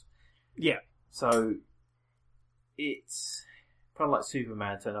universe. Yeah. So it's kind of like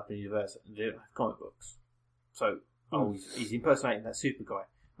Superman turned up in the universe and they don't have comic books. So he's impersonating that super guy.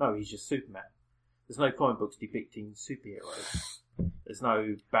 No, he's just Superman. There's no comic books depicting superheroes. There's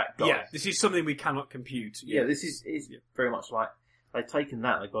no bad guy. Yeah, this is something we cannot compute. Yeah, this is very much like they've taken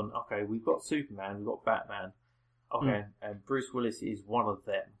that. They've gone, okay, we've got Superman, we've got Batman. Okay, and Bruce Willis is one of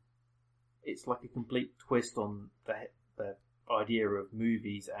them. It's like a complete twist on the idea of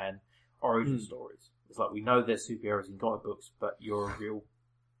movies and origin stories. It's like, we know there's superheroes in comic books, but you're a real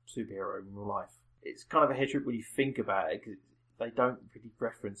superhero in real life. It's kind of a head trip when you think about it, because they don't really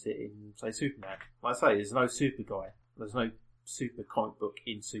reference it in, say, Superman. Like I say, there's no super guy. There's no super comic book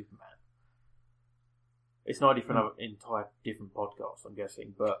in Superman. It's an idea for another entire different podcast, I'm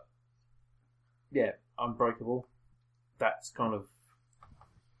guessing, but yeah, Unbreakable. That's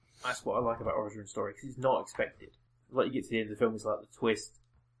what I like about origin story, because it's not expected. like you get to the end of the film, it's like the twist.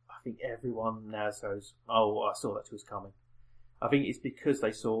 I think everyone now goes, "Oh, I saw that twist coming." I think it's because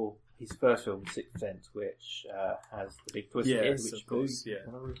they saw his first film, Sixth Sense, which has the big twist at the end, Yes, which of course, you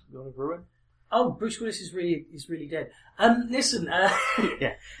want to ruin. Oh, Bruce Willis is really dead. Listen,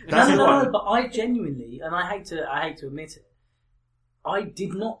 Yeah, no, but I genuinely, and I hate to admit it, I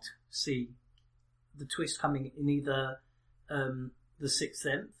did not see the twist coming in either the Sixth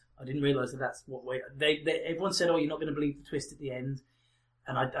Sense. I didn't realise that that's what way everyone said. Oh, you're not going to believe the twist at the end,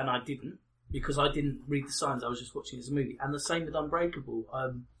 and I didn't, because I didn't read the signs. I was just watching it as a movie. And the same with Unbreakable.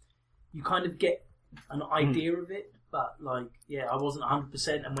 You kind of get an idea of it, but like, yeah, I wasn't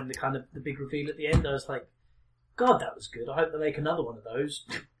 100%. And when the big reveal at the end, I was like, God, that was good. I hope they make another one of those.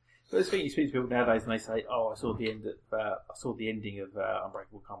 But I think you speak to people nowadays and they say, "Oh, I saw the ending of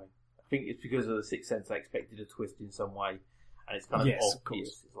Unbreakable coming." I think it's because of the Sixth Sense. They expected a twist in some way, and it's kind of Yes, obvious. of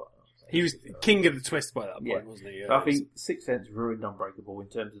course. It's like, He was king of the twist by that point, Yeah. wasn't he? So I think Sixth Sense ruined Unbreakable in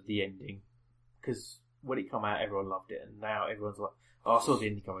terms of the ending, because when it came out, everyone loved it, and now everyone's like, "Oh, I saw the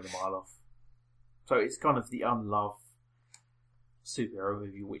ending coming a mile off." So it's kind of the unloved superhero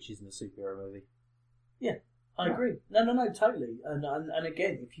movie, which isn't a superhero movie. Yeah, I agree. No, totally. And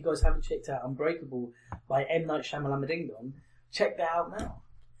again, if you guys haven't checked out Unbreakable by M. Night Shyamalan Ding Dong, check that out now.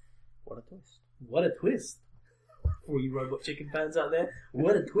 What a twist! What a twist! For all you Robot Chicken fans out there,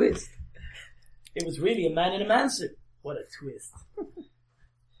 what a twist! It was really a man in a man suit. What a twist!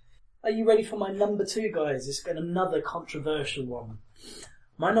 Are you ready for my number 2, guys? It's got another controversial one.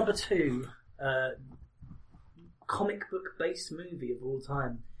 My number 2, comic book based movie of all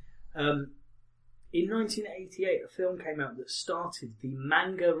time. In 1988, a film came out that started the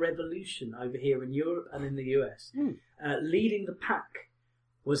manga revolution over here in Europe and in the US. Leading the pack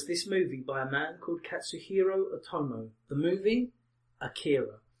was this movie by a man called Katsuhiro Otomo. The movie,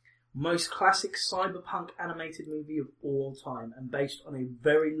 Akira. Most classic cyberpunk animated movie of all time, and based on a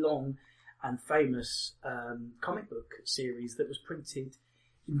very long and famous comic book series that was printed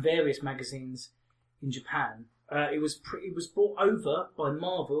in various magazines in Japan. It was brought over by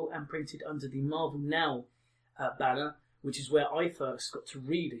Marvel and printed under the Marvel Now banner, which is where I first got to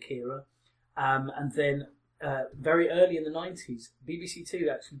read Akira. And then very early in the 90s, BBC Two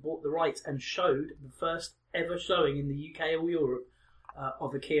actually bought the rights and showed the first ever showing in the UK or Europe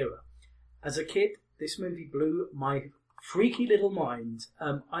of Akira. As a kid, this movie blew my freaky little mind.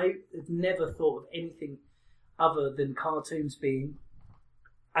 I had never thought of anything other than cartoons being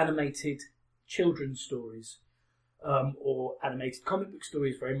animated children's stories, or animated comic book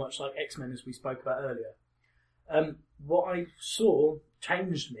stories, very much like X-Men, as we spoke about earlier. What I saw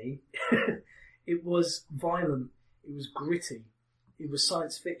changed me. It was violent, it was gritty, it was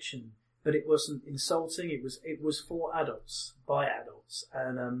science fiction, but it wasn't insulting. It was for adults, by adults,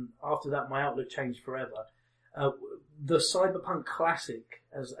 and after that, my outlook changed forever. The cyberpunk classic,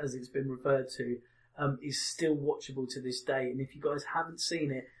 as it's been referred to, is still watchable to this day. And if you guys haven't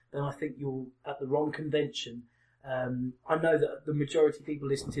seen it, then I think you're at the wrong convention. I know that the majority of people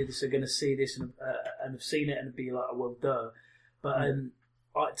listening to this are going to see this and have seen it and be like, "Oh, well, duh."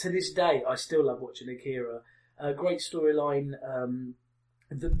 But to this day, I still love watching Akira. Great storyline.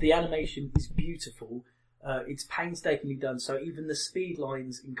 The animation is beautiful. It's painstakingly done, so even the speed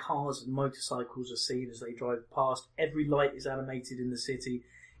lines in cars and motorcycles are seen as they drive past. Every light is animated in the city.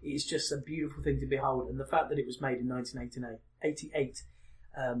 It's just a beautiful thing to behold, and the fact that it was made in 1988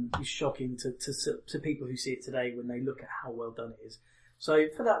 is shocking to people who see it today when they look at how well done it is. So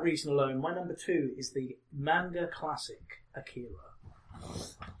for that reason alone, my number 2 is the manga classic Akira.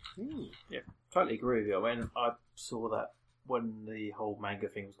 Yeah, totally agree with you. I mean, I saw that when the whole manga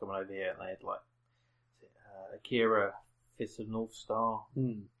thing was coming over here, and they had like Akira, Fist of North Star,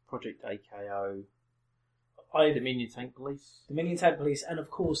 Project AKO, Dominion Tank Police, and of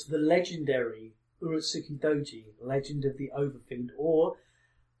course the legendary Urotsuki Doji, Legend of the Overfiend, or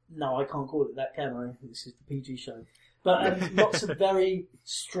no, I can't call it that, can I? This is the PG show. But lots of very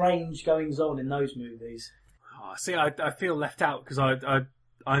strange goings on in those movies. Oh, see, I feel left out because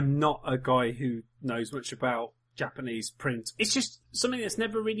I'm not a guy who knows much about Japanese print. It's just something that's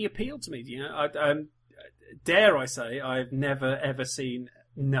never really appealed to me. You know, dare I say, I've never ever seen.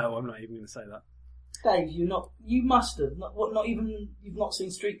 No, I'm not even going to say that. Dave, you must have. You've not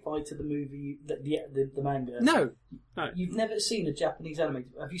seen Street Fighter, the movie, the manga? No. You've never seen a Japanese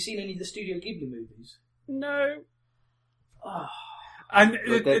animated. Have you seen any of the Studio Ghibli movies? No. Oh. And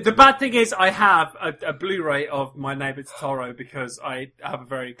the bad thing is I have a Blu-ray of My Neighbor Totoro because I have a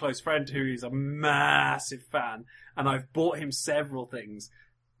very close friend who is a massive fan, and I've bought him several things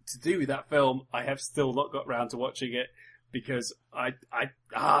to do with that film. I have still not got round to watching it because I'm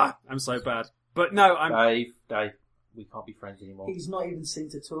so bad. But no, Dave. we can't be friends anymore. He's not even seen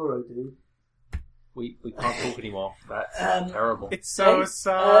Totoro, dude. We can't talk anymore. That's terrible. It's so Dave,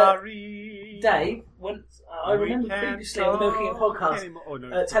 sorry. Dave, when I We remember can't previously on the Milking It talk podcast anymore. Oh,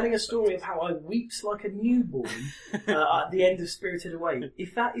 no. telling a story of how I weeps like a newborn at the end of Spirited Away.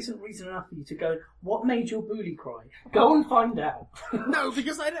 If that isn't reason enough for you to go, what made your bully cry? Go and find out. No,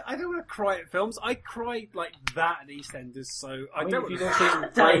 because I don't want to cry at films. I cried like that at EastEnders, so I don't Have you want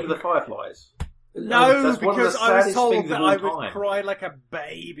not seen Grave of the Fireflies? No, That's one of the because I was saddest told things that of all I would time. cry like a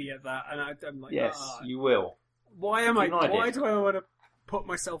baby at that, and I'm like, Yes, "Ah, you will. why am I? United. Why do I want to put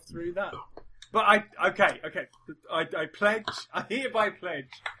myself through that? But okay. I pledge. I hereby pledge.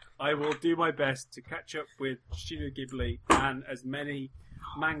 I will do my best to catch up with Studio Ghibli and as many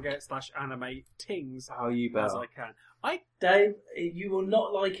manga/anime things Oh, you as better. I can. Dave, you will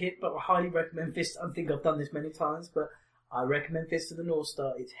not like it, but I highly recommend Fist. I think I've done this many times, but I recommend Fist of the North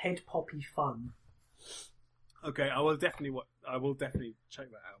Star. It's head poppy fun. Okay, I will definitely check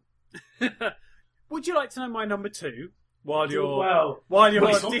that out. Would you like to know my number 2? While you're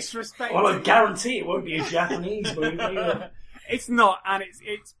it's not- disrespecting. Well, I guarantee it won't be a Japanese movie. It's not, and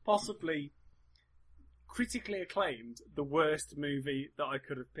it's possibly critically acclaimed the worst movie that I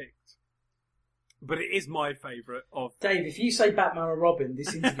could have picked. But it is my favourite of. Dave, if you say Batman or Robin,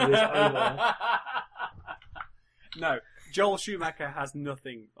 this interview is over. No, Joel Schumacher has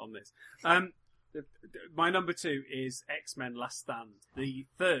nothing on this. My number 2 is X-Men Last Stand, the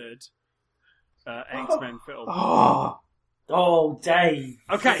third X-Men film. Oh, Dave.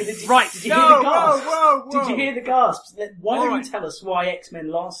 Okay, Did you right. hear the gasps? Whoa. Did you hear the gasps? Why don't Alright. you tell us why X-Men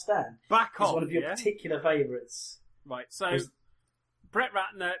Last Stand Back is off, one of your yeah? particular favourites? Right, so Brett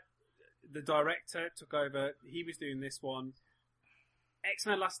Ratner, the director, took over. He was doing this one.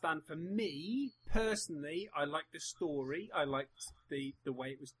 X-Men Last Stand, for me, personally, I liked the story. I liked the way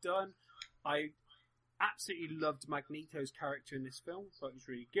it was done. I absolutely loved Magneto's character in this film. Thought it was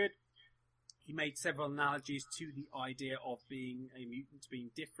really good. He made several analogies to the idea of being a mutant, being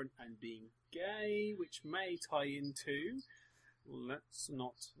different and being gay, which may tie into, let's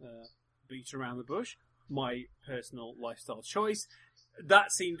not beat around the bush, my personal lifestyle choice.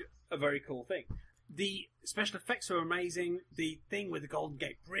 That seemed a very cool thing. The special effects were amazing. The thing with the Golden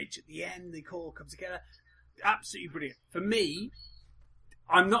Gate Bridge at the end, they all come together. Absolutely brilliant. For me,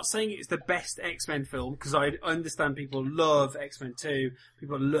 I'm not saying it's the best X-Men film, because I understand people love X-Men 2,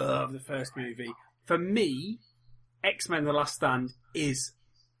 people love the first movie. For me, X-Men The Last Stand is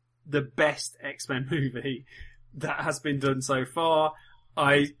the best X-Men movie that has been done so far.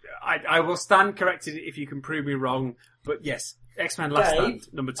 I will stand corrected if you can prove me wrong, but yes, X-Men Last Dave,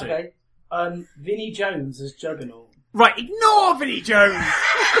 Stand, number 2. Okay. Vinnie Jones as Juggernaut. Right, ignore Vinnie Jones!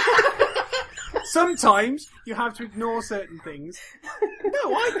 Sometimes you have to ignore certain things. No,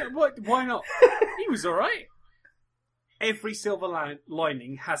 why not? He was alright. Every silver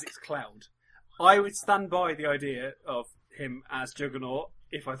lining has its cloud. I would stand by the idea of him as Juggernaut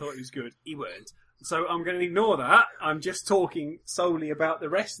if I thought he was good. He weren't. So I'm going to ignore that. I'm just talking solely about the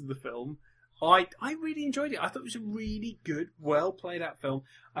rest of the film. I really enjoyed it. I thought it was a really good, well played out film.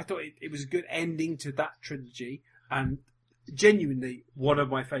 I thought it was a good ending to that trilogy, and genuinely one of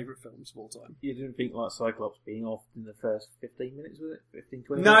my favourite films of all time. You didn't think like Cyclops being off in the first 15 minutes, was it? 15,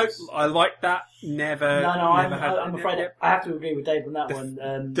 20 No, minutes? I like that. Never. I'm afraid I have to agree with Dave on that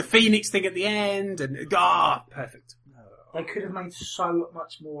one. The Phoenix thing at the end, and perfect. They could have made so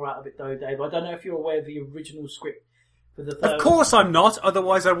much more out of it, though, Dave. I don't know if you're aware of the original script for the third. Of course I'm not,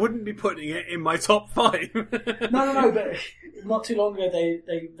 otherwise I wouldn't be putting it in my top 5. No, but not too long ago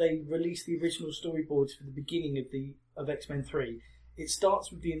they released the original storyboards for the beginning of X-Men 3. It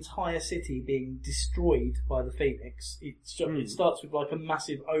starts with the entire city being destroyed by the Phoenix. It starts with like a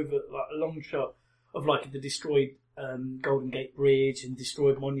massive a long shot of like the destroyed Golden Gate Bridge and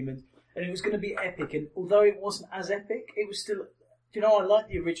destroyed monument. And it was going to be epic, and although it wasn't as epic, it was still, I like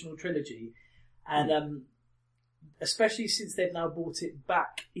the original trilogy, and especially since they've now brought it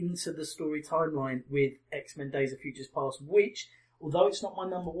back into the story timeline with X-Men Days of Futures Past, which, although it's not my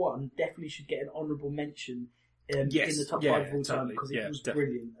number 1, definitely should get an honourable mention in the top 5 of all time, because it was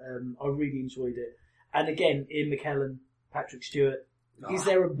brilliant. I really enjoyed it. And again, Ian McKellen, Patrick Stewart. Is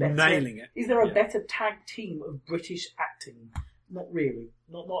there a better, nailing it. Is there a better tag team of British acting? Not really.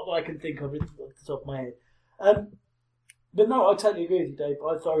 Not that I can think of it off the top of my head. But no, I totally agree with you, Dave.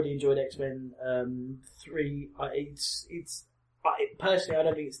 I thoroughly enjoyed X-Men 3. Personally, I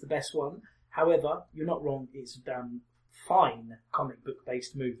don't think it's the best one. However, you're not wrong. It's a damn fine comic book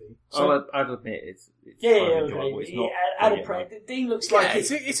based movie. So, I'd admit it's okay. It's not Adam brilliant, Pratt. Dean looks like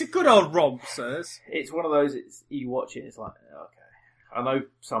it's a good old romp, sirs. It's one of those. You watch it, it's like okay. I know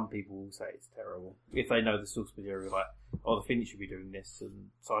some people will say it's terrible if they know the source material, like, oh, the Phoenix should be doing this, and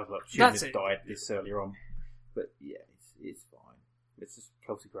Cyclops shouldn't have died this earlier on. But yeah, it's fine. It's just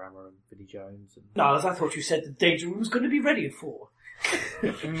Kelsey Grammer and Vinnie Jones. And... No, as I thought you said the Danger Room was going to be ready at 4.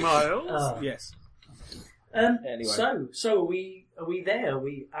 Miles? Yes. Anyway. So are we there? Are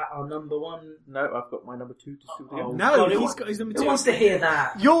we at our number 1? No, I've got my number 2 to still do. No, he's got his number 2. Who wants to hear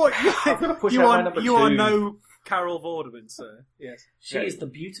that? You you are no Carol Vorderman, sir. Yes. She is the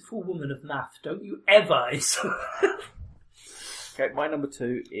beautiful woman of math. Don't you ever insult. Okay, my number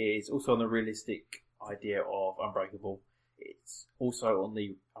 2 is also on the realistic idea of Unbreakable. It's also on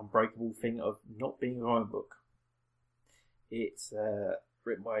the Unbreakable thing of not being a comic book. It's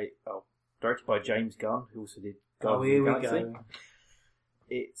directed by James Gunn, who also did Guardians of the Galaxy. We go.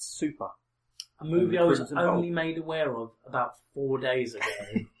 It's Super. A movie I was only made aware of about 4 days ago.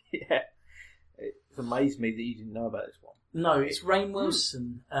 Yeah. It's amazed me that you didn't know about this one. No, it's Rainn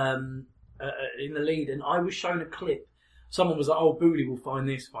Wilson in the lead, and I was shown a clip. Someone was like, "Oh, Booley will find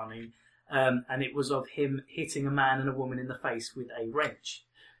this funny," and it was of him hitting a man and a woman in the face with a wrench.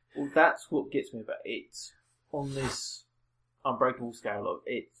 Well, that's what gets me about it. It's on this Unbreakable scale of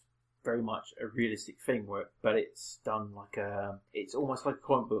it's very much a realistic thing, but it's done like it's almost like a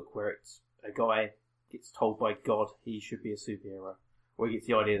comic book where it's a guy gets told by God he should be a superhero, or he gets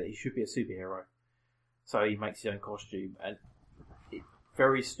the idea that he should be a superhero. So he makes his own costume, and it's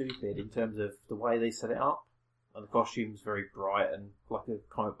very stupid in terms of the way they set it up. And the costume's very bright and like a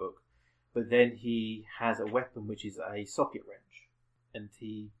comic book. But then he has a weapon which is a socket wrench. And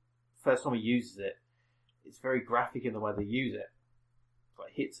first time he uses it, it's very graphic in the way they use it. It's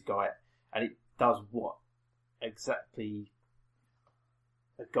like hits a guy, and it does what exactly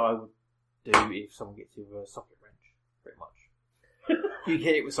a guy would do if someone gets you with a socket wrench, pretty much. If you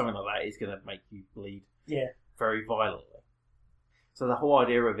hit it with something like that, it's going to make you bleed very violently. So the whole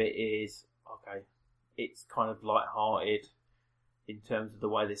idea of it is, okay, it's kind of light-hearted in terms of the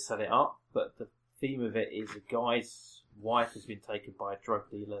way they set it up, but the theme of it is a guy's wife has been taken by a drug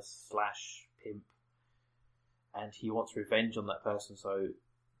dealer / pimp, and he wants revenge on that person, so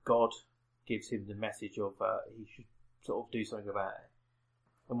God gives him the message of he should sort of do something about it.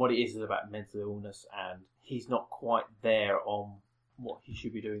 And what it is about mental illness, and he's not quite there on what he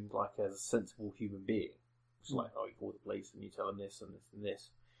should be doing, like as a sensible human being. It's like, oh, you call the police and you tell them this and this and this.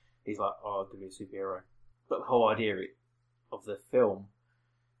 He's like, oh, I'm going to be a superhero. But the whole idea of the film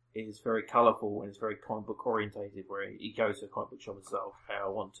is very colourful and it's very comic book orientated, where he goes to a comic book shop and says, okay, I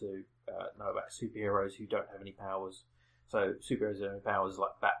want to know about superheroes who don't have any powers. So superheroes who don't have powers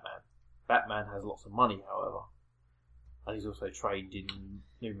like Batman. Batman has lots of money, however. And he's also trained in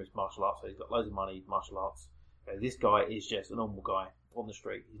numerous martial arts, so he's got loads of money, martial arts. Okay, this guy is just a normal guy on the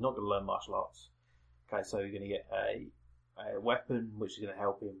street. He's not going to learn martial arts. Okay, so you're going to get a weapon which is going to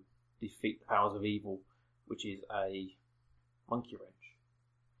help him defeat the powers of evil, which is a monkey wrench.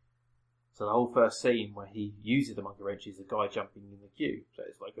 So the whole first scene where he uses the monkey wrench is a guy jumping in the queue. So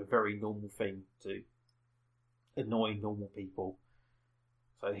it's like a very normal thing to annoy normal people.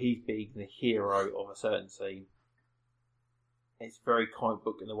 So he's being the hero of a certain scene. It's very comic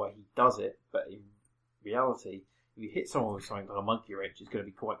book in the way he does it, but in reality, if you hit someone with something like a monkey wrench, it's going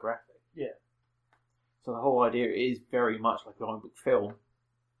to be quite graphic. Yeah. So the whole idea is very much like a comic book film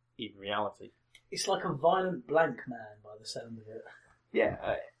in reality. It's like a violent blank man by the sound of it.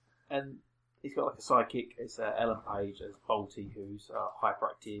 Yeah, and he's got like a sidekick. It's Ellen Page as Bolty, who's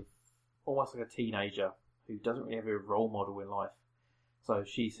hyperactive, almost like a teenager who doesn't really have a role model in life. So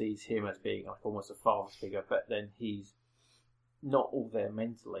she sees him as being like almost a father figure, but then he's not all there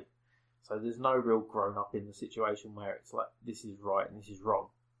mentally. So there's no real grown up in the situation where it's like, this is right and this is wrong.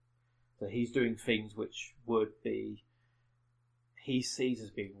 So he's doing things which would be, he sees as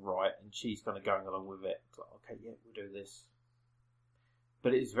being right, and she's kind of going along with it. It's like, okay, yeah, we'll do this.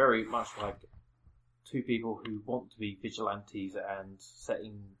 But it's very much like two people who want to be vigilantes and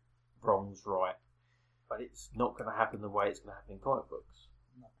setting wrongs right. But it's not going to happen the way it's going to happen in comic books.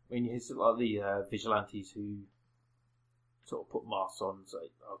 No. I mean, it's like the vigilantes who sort of put masks on and say,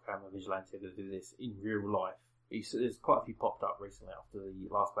 okay, I'm a vigilante, I'm going to do this in real life. There's quite a few popped up recently after the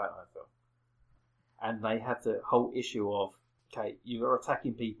last Batman film. And they had the whole issue of, okay, you're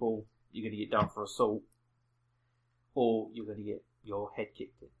attacking people, you're going to get done for assault, or you're going to get your head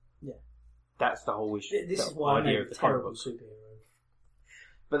kicked in. Yeah. That's the whole issue. This is why I made a terrible superhero.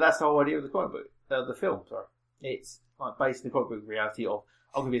 But that's the whole idea of the comic book, the film, sorry. It's like based on the comic book reality of,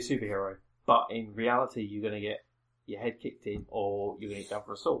 I'm going to be a superhero, but in reality you're going to get your head kicked in, or you're going to get done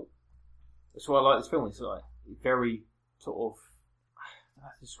for assault. That's why I like this film. It's like very sort of, I don't know how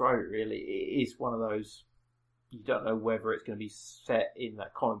to describe it really. It is one of those you don't know whether it's going to be set in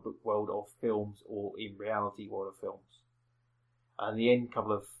that comic book world of films or in reality world of films. And the end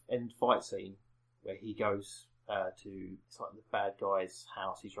fight scene where he goes to it's like the bad guy's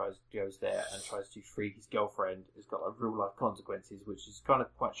house. He goes there and tries to free his girlfriend. It's got like real life consequences, which is kind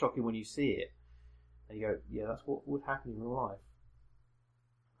of quite shocking when you see it. And you go, yeah, that's what would happen in real life.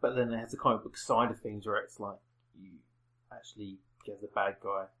 But then there's the comic book side of things where it's like you actually get the bad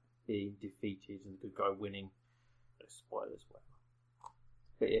guy being defeated and the good guy winning. No spoilers, whatever.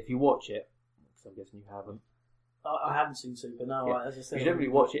 But yeah, if you watch it, because I'm guessing you haven't. I haven't seen Super. No, yeah. As I said, if you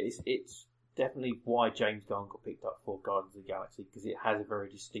definitely watch it. It's definitely why James Gunn got picked up for Guardians of the Galaxy, because it has a very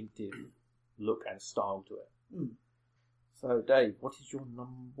distinctive look and style to it. Mm. So, Dave, what is your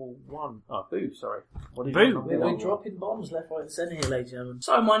number one? Oh, Boo, sorry. What is your number one? We're dropping bombs left, right and centre here, ladies and gentlemen.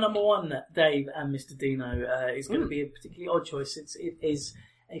 So, my number one, Dave and Mr. Dino, is going to be a particularly odd choice. It is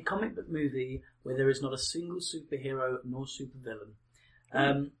a comic book movie where there is not a single superhero nor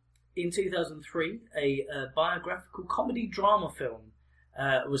supervillain. In 2003, a biographical comedy drama film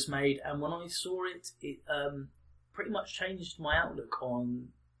was made, and when I saw it, it pretty much changed my outlook on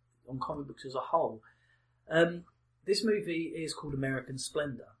comic books as a whole. This movie is called American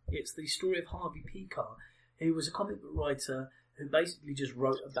Splendor. It's the story of Harvey Pekar, who was a comic book writer who basically just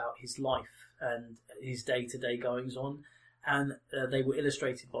wrote about his life and his day-to-day goings-on, and they were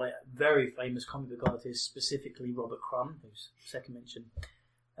illustrated by a very famous comic book artist, specifically Robert Crumb, who's second mention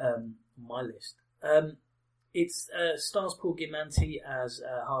on my list. It stars Paul Giamatti as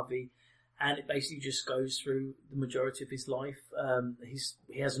Harvey, and it basically just goes through the majority of his life.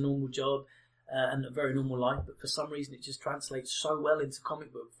 He has a normal job and a very normal life, but for some reason it just translates so well into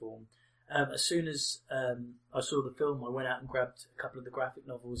comic book form. As soon as I saw the film, I went out and grabbed a couple of the graphic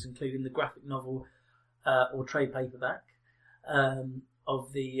novels, including the graphic novel or trade paperback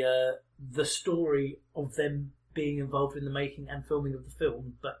of the story of them being involved in the making and filming of the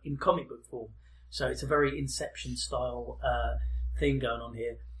film, but in comic book form. So it's a very Inception style thing going on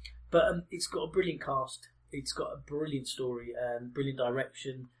here. But it's got a brilliant cast. It's got a brilliant story and brilliant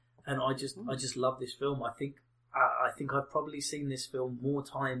direction. And I just love this film. I think I've probably seen this film more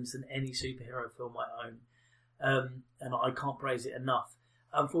times than any superhero film I own. And I can't praise it enough.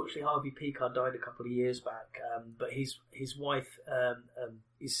 Unfortunately, Harvey Pekar died a couple of years back, but his wife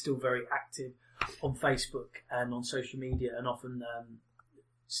is still very active on Facebook and on social media, and often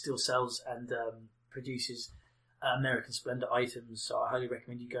still sells and produces American Splendor items. So I highly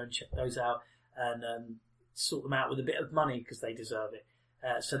recommend you go and check those out and sort them out with a bit of money because they deserve it.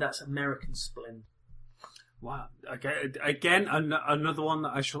 So that's American Splendor. Wow. Okay. Again, another one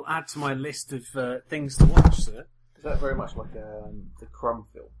that I shall add to my list of things to watch, sir. Is that very much like the Crumb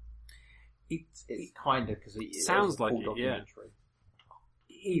film? It's kind of, because it sounds like it, yeah.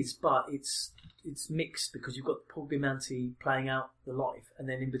 It is, but it's mixed because you've got Paul Giamatti playing out the life, and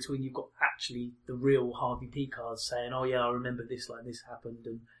then in between you've got actually the real Harvey Pekar saying, "Oh yeah, I remember this, like this happened,"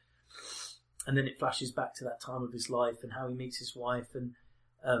 and then it flashes back to that time of his life and how he meets his wife and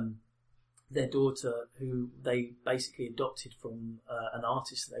their daughter, who they basically adopted from an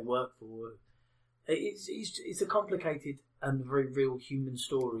artist that they work for. It's a complicated and very real human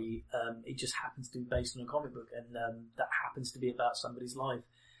story. It just happens to be based on a comic book, and that happens to be about somebody's life.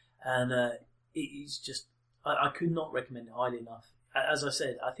 And it is just, I could not recommend it highly enough. As I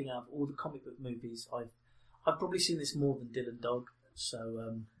said, I think out of all the comic book movies, I've probably seen this more than Dylan Dog.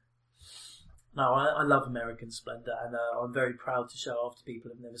 So no, I love American Splendor, and I'm very proud to show off to people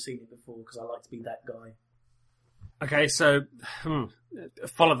who've never seen it before, because I like to be that guy. Okay, so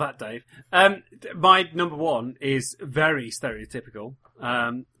follow that, Dave. My number one is very stereotypical.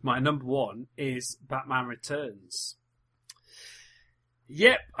 My number one is Batman Returns.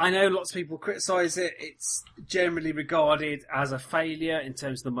 Yep, I know lots of people criticise it. It's generally regarded as a failure in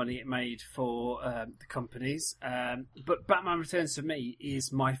terms of the money it made for the companies. But Batman Returns for me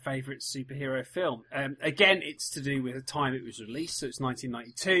is my favourite superhero film. Again, it's to do with the time it was released. So it's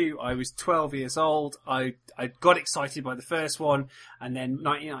 1992. I was 12 years old. I got excited by the first one. And then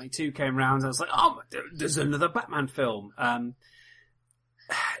 1992 came around and I was like, oh, there's another Batman film.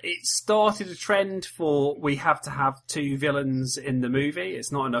 It started a trend for we have to have two villains in the movie. It's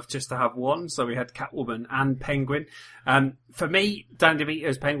not enough just to have one. So we had Catwoman and Penguin. For me, Danny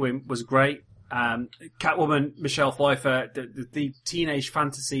DeVito's Penguin was great. Catwoman, Michelle Pfeiffer, the teenage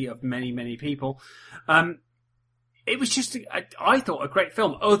fantasy of many, many people. It was just, I thought, a great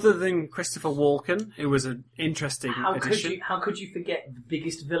film, other than Christopher Walken, who was an interesting addition. How could you forget the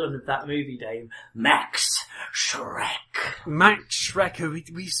biggest villain of that movie, Dave? Max! Shrek. Max Shrek, who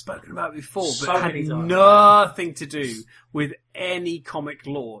we've spoken about before, but So had many times. nothing to do with any comic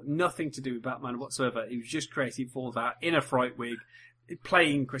lore, nothing to do with Batman whatsoever. He was just created for that, in a fright wig,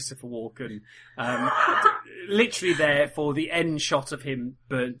 playing Christopher Walken, literally there for the end shot of him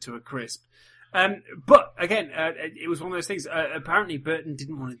burnt to a crisp. But again, it was one of those things. Apparently, Burton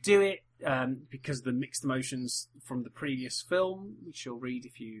didn't want to do it because of the mixed emotions from the previous film, which you'll read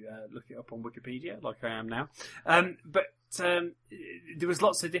if you look it up on Wikipedia, like I am now. But there was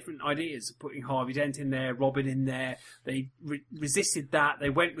lots of different ideas, putting Harvey Dent in there, Robin in there. They resisted that. They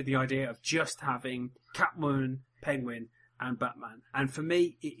went with the idea of just having Catwoman, Penguin, and Batman. And for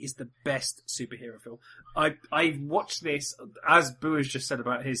me, it is the best superhero film. I've watched this, as Boo has just said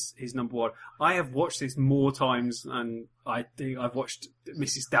about his number one, I have watched this more times than I think I've watched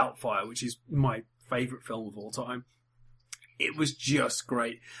Mrs. Doubtfire, which is my favourite film of all time. It was just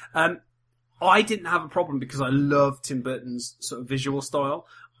great. I didn't have a problem because I love Tim Burton's sort of visual style.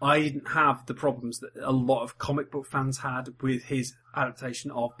 I didn't have the problems that a lot of comic book fans had with his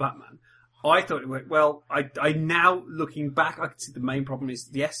adaptation of Batman. I thought it went well. I now, looking back, I can see the main problem is,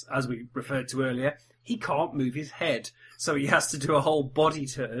 yes, as we referred to earlier, he can't move his head. So he has to do a whole body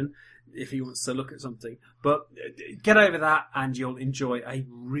turn if he wants to look at something. But get over that and you'll enjoy a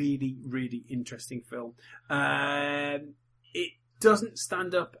really, really interesting film. It doesn't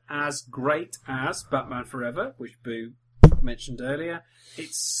stand up as great as Batman Forever, which Boo mentioned earlier.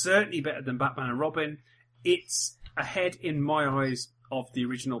 It's certainly better than Batman and Robin. It's ahead, in my eyes, of the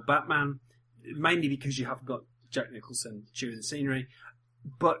original Batman, mainly because you haven't got Jack Nicholson chewing the scenery.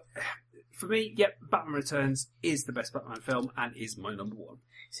 But for me, yep, Batman Returns is the best Batman film and is my number one.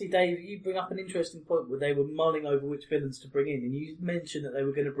 See, Dave, you bring up an interesting point where they were mulling over which villains to bring in, and you mentioned that they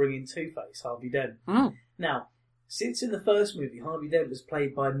were going to bring in Two-Face, Harvey Dent. Now, since in the first movie, Harvey Dent was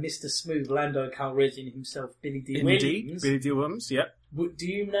played by Mr. Smooth, Lando Calrissian himself, Billy D. Williams. Indeed, Billy D. Williams, yep. Do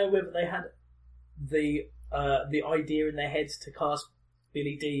you know whether they had the idea in their heads to cast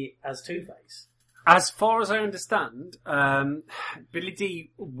Billy D as Two-Face? As far as I understand, Billy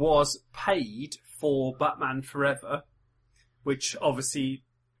D was paid for Batman Forever, which obviously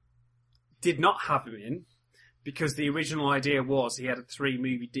did not have him in, because the original idea was he had a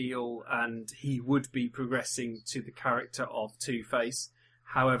 3-movie deal and he would be progressing to the character of Two-Face.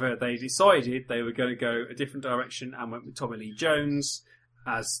 However, they decided they were going to go a different direction and went with Tommy Lee Jones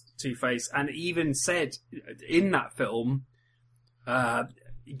as Two-Face, and even said in that film,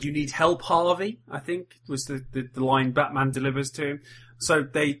 you need help, Harvey, I think, was the line Batman delivers to him. So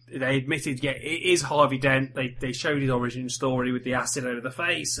they admitted, yeah, it is Harvey Dent. They showed his origin story with the acid over the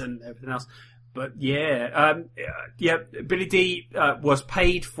face and everything else. But yeah, Billy D was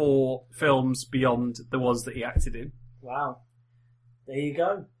paid for films beyond the ones that he acted in. Wow. There you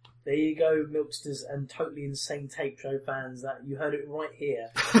go. There you go, Milksters and totally insane tape show fans. That you heard it right here.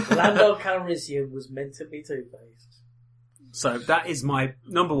 Lando Calrissian was meant to be Two-Face. So that is my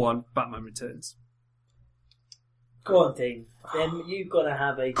number one, Batman Returns. Go on, Dean. Then you've got to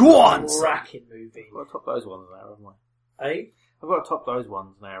have a cracking movie. I've got to top those ones now, haven't I? Eh? I've got to top those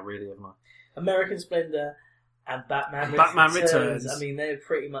ones now, really, haven't I? American Splendor and Batman Returns. I mean, they're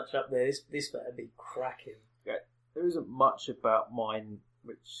pretty much up there. This better be cracking. Yeah, there isn't much about mine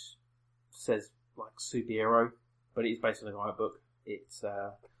which says, like, superhero, but it is based on a comic book. It's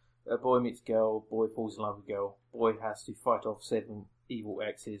a boy meets girl, boy falls in love with girl, boy has to fight off 7 evil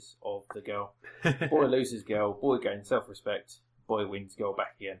exes of the girl, boy loses girl, boy gains self-respect, boy wins girl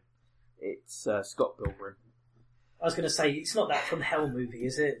back again. It's Scott Pilgrim. I was going to say, it's not that From Hell movie,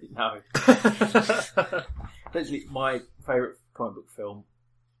 is it? No. Actually, my favourite comic book film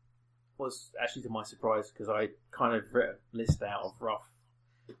was, actually to my surprise, because I kind of wrote a list out of rough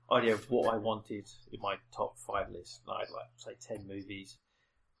idea of what I wanted in my top 5 list. I had, like, say, 10 movies.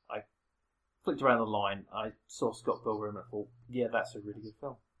 I flicked around the line, I saw Scott Pilgrim and I thought, yeah, that's a really good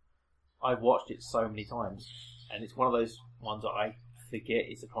film. I've watched it so many times, and it's one of those ones that I forget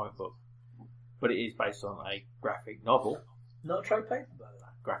it's a comic book. But it is based on a graphic novel. Not a trade paper, by the way.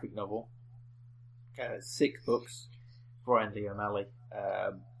 Graphic novel. 6 books. Brian Lee O'Malley.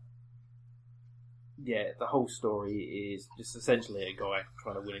 Yeah, the whole story is just essentially a guy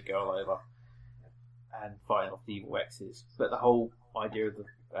trying to win a girl over and fighting off the evil exes. But the whole idea of the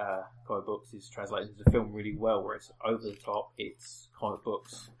comic books is translated into the film really well, where it's over the top, it's comic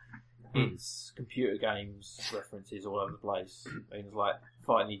books, it's computer games references all over the place. Things like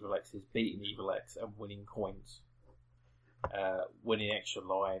fighting evil exes, beating evil ex, and winning coins, winning extra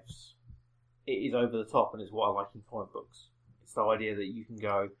lives. It is over the top, and it's what I like in comic books. It's the idea that you can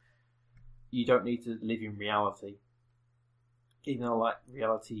go, you don't need to live in reality. even though I like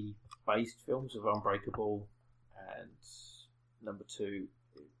reality-based films of Unbreakable, and number 2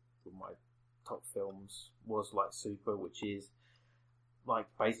 of my top films was like Super, which is like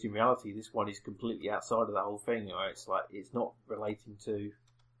based in reality. This one is completely outside of the whole thing. You know? It's like it's not relating to,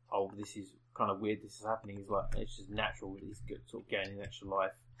 oh, this is kind of weird. This is happening. It's like it's just natural. He's sort of gaining an extra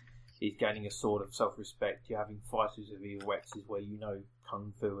life. He's gaining a sort of self-respect. You're having fighters with evil exes where you know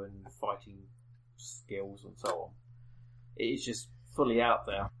kung fu and fighting skills and so on. It is just fully out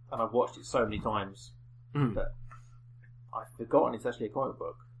there, and I've watched it so many times that I've forgotten it's actually a comic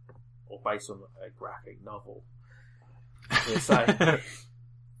book or based on a graphic novel. So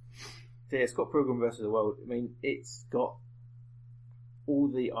yeah, Scott Pilgrim vs. the World. I mean, it's got all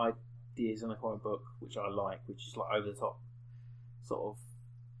the ideas in a comic book which I like, which is like over the top sort of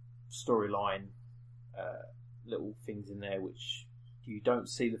storyline, little things in there which you don't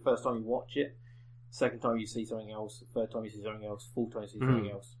see the first time you watch it. Second time you see something else. The third time you see something else. Fourth time you see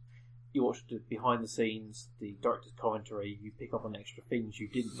something else. You watch the behind the scenes, the director's commentary. You pick up on extra things you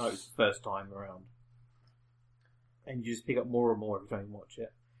didn't notice the first time around, and you just pick up more and more every time you watch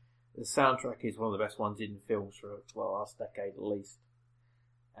it. The soundtrack is one of the best ones in films for the last decade at least.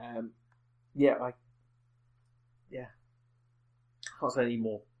 I can't say any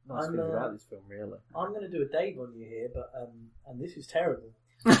more nice things about this film, really. I'm going to do a Dave on you here, but and this is terrible.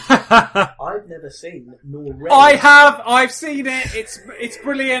 I've never seen nor read. I have. I've seen it. It's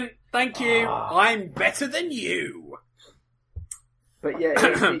brilliant. Thank you. I'm better than you. But yeah,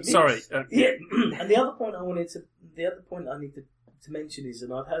 sorry. Yeah, and the other point I need to mention is,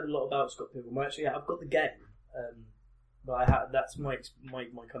 and I've heard a lot about Scott Pilgrim. Actually, I've got the game, but that's my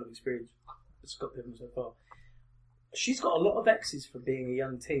kind of experience with Scott Pilgrim so far. She's got a lot of X's for being a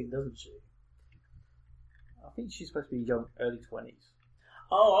young teen, doesn't she? I think she's supposed to be young, early 20s.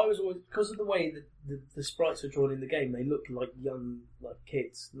 Oh, I was always, because of the way that the sprites are drawn in the game, they look like young, like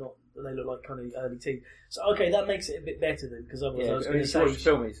kids, not they look like kind of early teen. So okay, that makes it a bit better then, because otherwise I was going to say the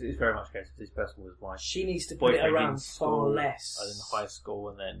film is very much a case of this person was like she needs to put it around far less. In high school,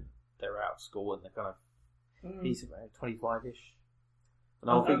 and then they're out of school, and they're kind of he's about 25-ish. And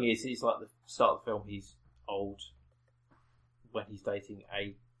the whole thing is, he's like the start of the film. He's old when he's dating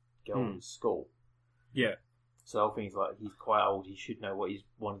a girl in school. Yeah. So the whole thing is like he's quite old. He should know what he's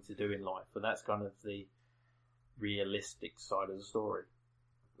wanting to do in life, and that's kind of the realistic side of the story.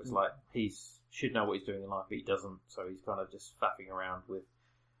 It's like he should know what he's doing in life, but he doesn't. So he's kind of just faffing around with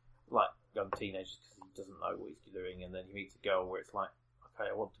like young teenagers because he doesn't know what he's doing. And then he meets a girl where it's like, okay,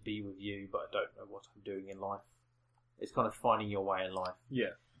 I want to be with you, but I don't know what I'm doing in life. It's kind of finding your way in life.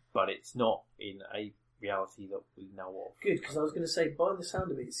 Yeah, but it's not in a reality that we know of. Good, because I was going to say, by the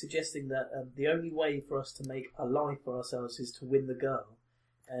sound of it, it's suggesting that the only way for us to make a life for ourselves is to win the girl.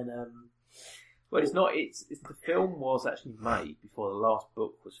 And well, it's not. It's the film was actually made before the last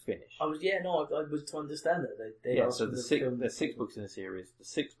book was finished. I was to understand that they so there's 6 books in the series. The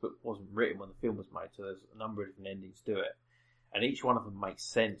 6th book wasn't written when the film was made, so there's a number of different endings to it, and each one of them makes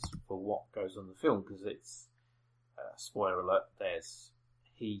sense for what goes on in the film because it's spoiler alert.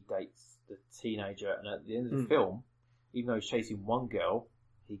 He dates the teenager, and at the end of the film, even though he's chasing one girl,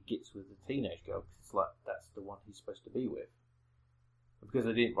 he gets with the teenage girl because it's like that's the one he's supposed to be with. Because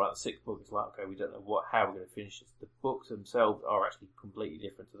they didn't write the 6th book, it's like, okay, we don't know how we're going to finish this. The books themselves are actually completely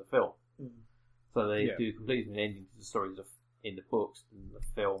different to the film. So they do completely different endings to the stories in the books and the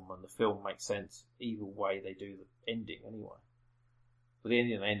film, and the film makes sense either way they do the ending anyway. But the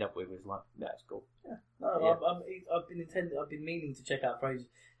ending they end up with is like, that's cool. Yeah. No, yeah. I've been meaning to check out for ages.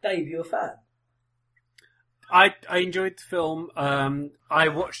 Dave, you a fan? I enjoyed the film. I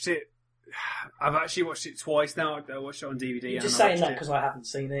watched it. I've actually watched it twice now. I watched it on DVD. You're just saying that because I haven't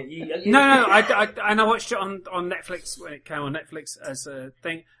seen it. No. I watched it on Netflix when it came on Netflix as a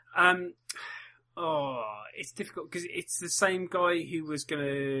thing. It's difficult because it's the same guy who was going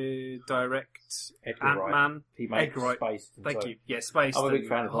to direct Ant-Man. He made Space. Thank you. Yeah, Space. I'm a big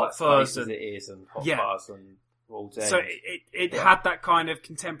fan of Hot Fuzz as it is, and Hot Fuzz and World's End. So it had that kind of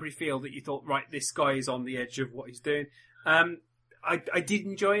contemporary feel that you thought, right, this guy is on the edge of what he's doing. I did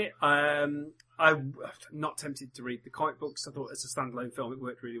enjoy it. I'm not tempted to read the comic books. I thought as a standalone film it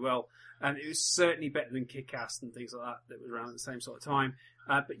worked really well. And it was certainly better than Kick-Ass and things like that was around at the same sort of time.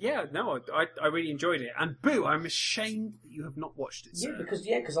 But yeah, no, I really enjoyed it. And Boo, I'm ashamed that you have not watched it, sir.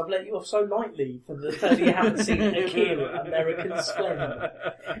 Because I've let you off so lightly for the fact that you haven't seen Akira, American Splendor.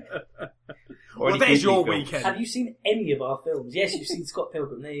 Well, there's your weekend. Have you seen any of our films? Yes, you've seen Scott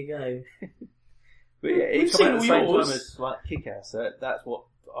Pilgrim. There you go. But yeah, it's at the same time as like Kick-Ass. That's what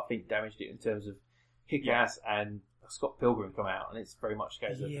I think damaged it in terms of Kick-Ass and Scott Pilgrim come out, and it's very much a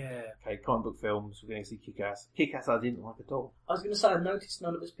case of okay, comic book films. We're going to see Kick-Ass. Kick-Ass, I didn't like at all. I was going to say, I noticed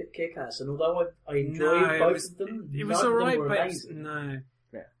none of us picked Kick-Ass, and although I enjoyed both of them, it was alright, but amazing. No,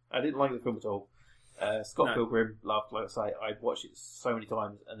 I didn't like the film at all. Scott Pilgrim, loved. Like I say, I'd watched it so many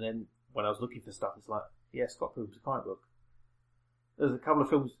times, and then when I was looking for stuff, it's like, yeah, Scott Pilgrim's a comic book. There's a couple of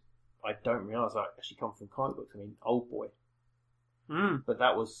films I don't realise actually come from comic books. I mean, Old Boy. But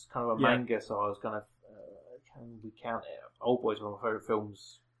that was kind of a manga, so I was kind of, can we count it? Old Boy is one of my favourite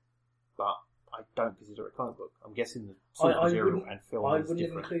films, but I don't consider it a comic book. I'm guessing the source material and film I is wouldn't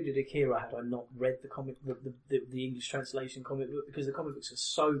different. have included Akira had I not read the comic, the English translation comic book, because the comic books are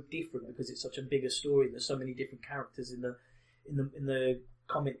so different, because it's such a bigger story. There's so many different characters in the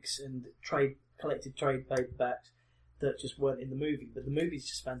comics and collected trade paperbacks that just weren't in the movie. But the movie's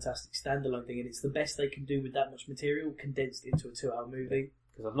just a fantastic standalone thing, and it's the best they can do with that much material condensed into a 2-hour movie.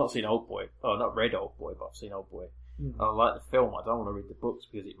 Because I've not seen Old Boy. Oh, I've not read Old Boy, but I've seen Old Boy. I like the film. I don't want to read the books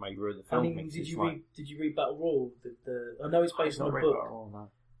because it may ruin the film. I mean, did you read Battle Royale? I know it's based on a book. Battle Royale, no.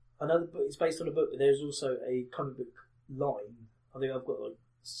 I know it's based on a book, but there's also a comic book line. I think I've got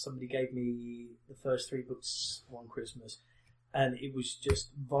somebody gave me the first 3 books one Christmas, and it was just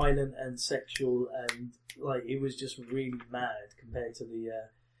violent and sexual, and it was just really mad compared to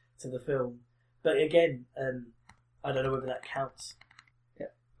the film. But again, I don't know whether that counts. Yeah,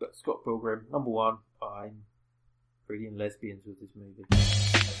 but Scott Pilgrim, number 1. I'm reading lesbians with this movie.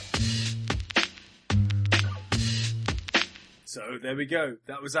 So there we go.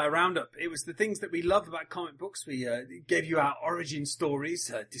 That was our roundup. It was the things that we love about comic books. We gave you our origin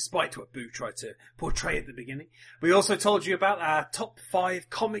stories, despite what Boo tried to portray at the beginning. We also told you about our top 5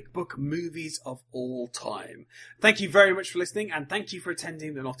 comic book movies of all time. Thank you very much for listening, and thank you for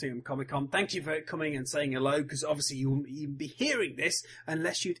attending the Nottingham Comic Con. Thank you for coming and saying hello, because obviously you wouldn't even be hearing this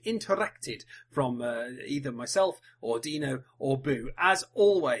unless you'd interacted from either myself or Dino or Boo. As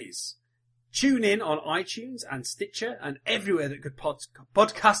always, tune in on iTunes and Stitcher and everywhere that good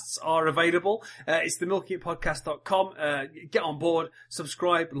podcasts are available. It's themilkypodcast.com. Get on board,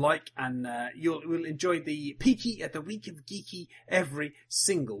 subscribe, like, and you'll enjoy the Peaky at the Week of Geeky every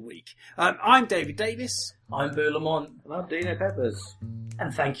single week. I'm David Davis. I'm Boo Lamont. And I'm Dino Peppers.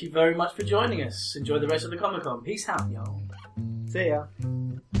 And thank you very much for joining us. Enjoy the rest of the Comic Con. Peace out, y'all. See ya.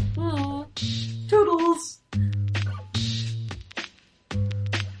 Toodles!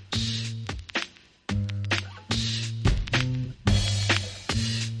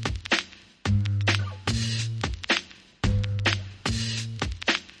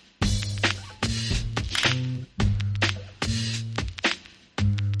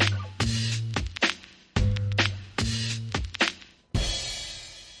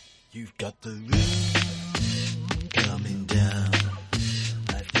 You've got the room coming down.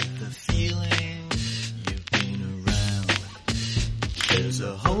 I've got the feeling you've been around. There's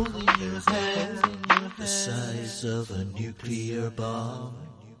a hole in your head the size of a nuclear bomb.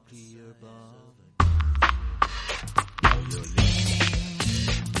 Now you're leaning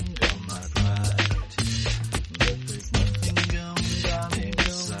on my pride, but there's nothing going on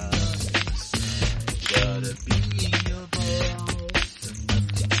inside. Gotta be in your balls.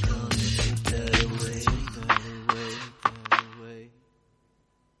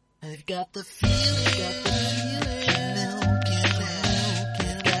 I've got the feeling, got the feeling, milk and milk,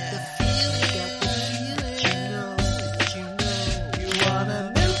 got the feeling, you know, you wanna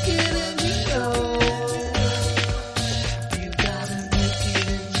milk it and you know, you gotta milk it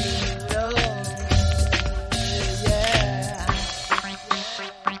and you know, yeah.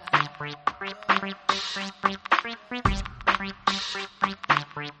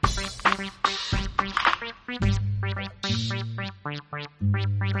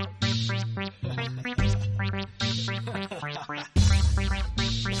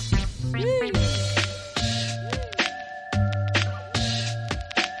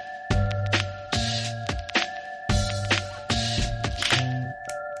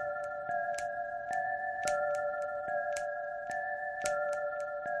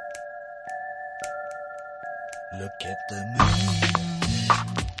 Look at the moon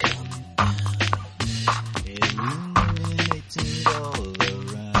coming down, illuminating all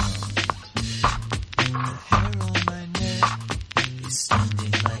around. The hair on my neck is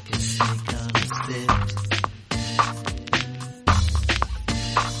standing like a snake on a stick.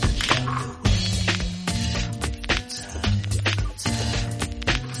 And down the wind, the tide,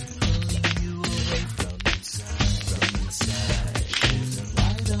 pulling you away from inside. There's a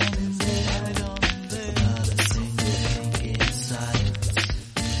light on in there, not a single thing inside.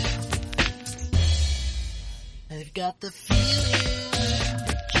 I've got the feeling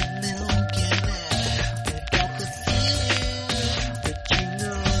that you're milking it. I've got the feeling.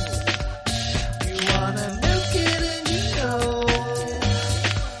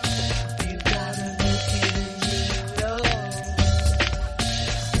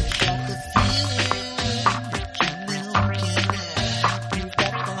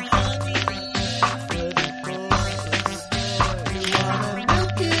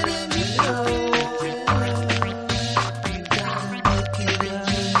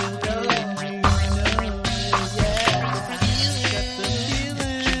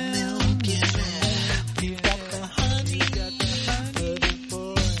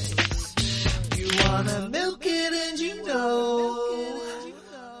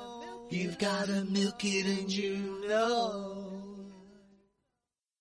 You've gotta milk it and you know.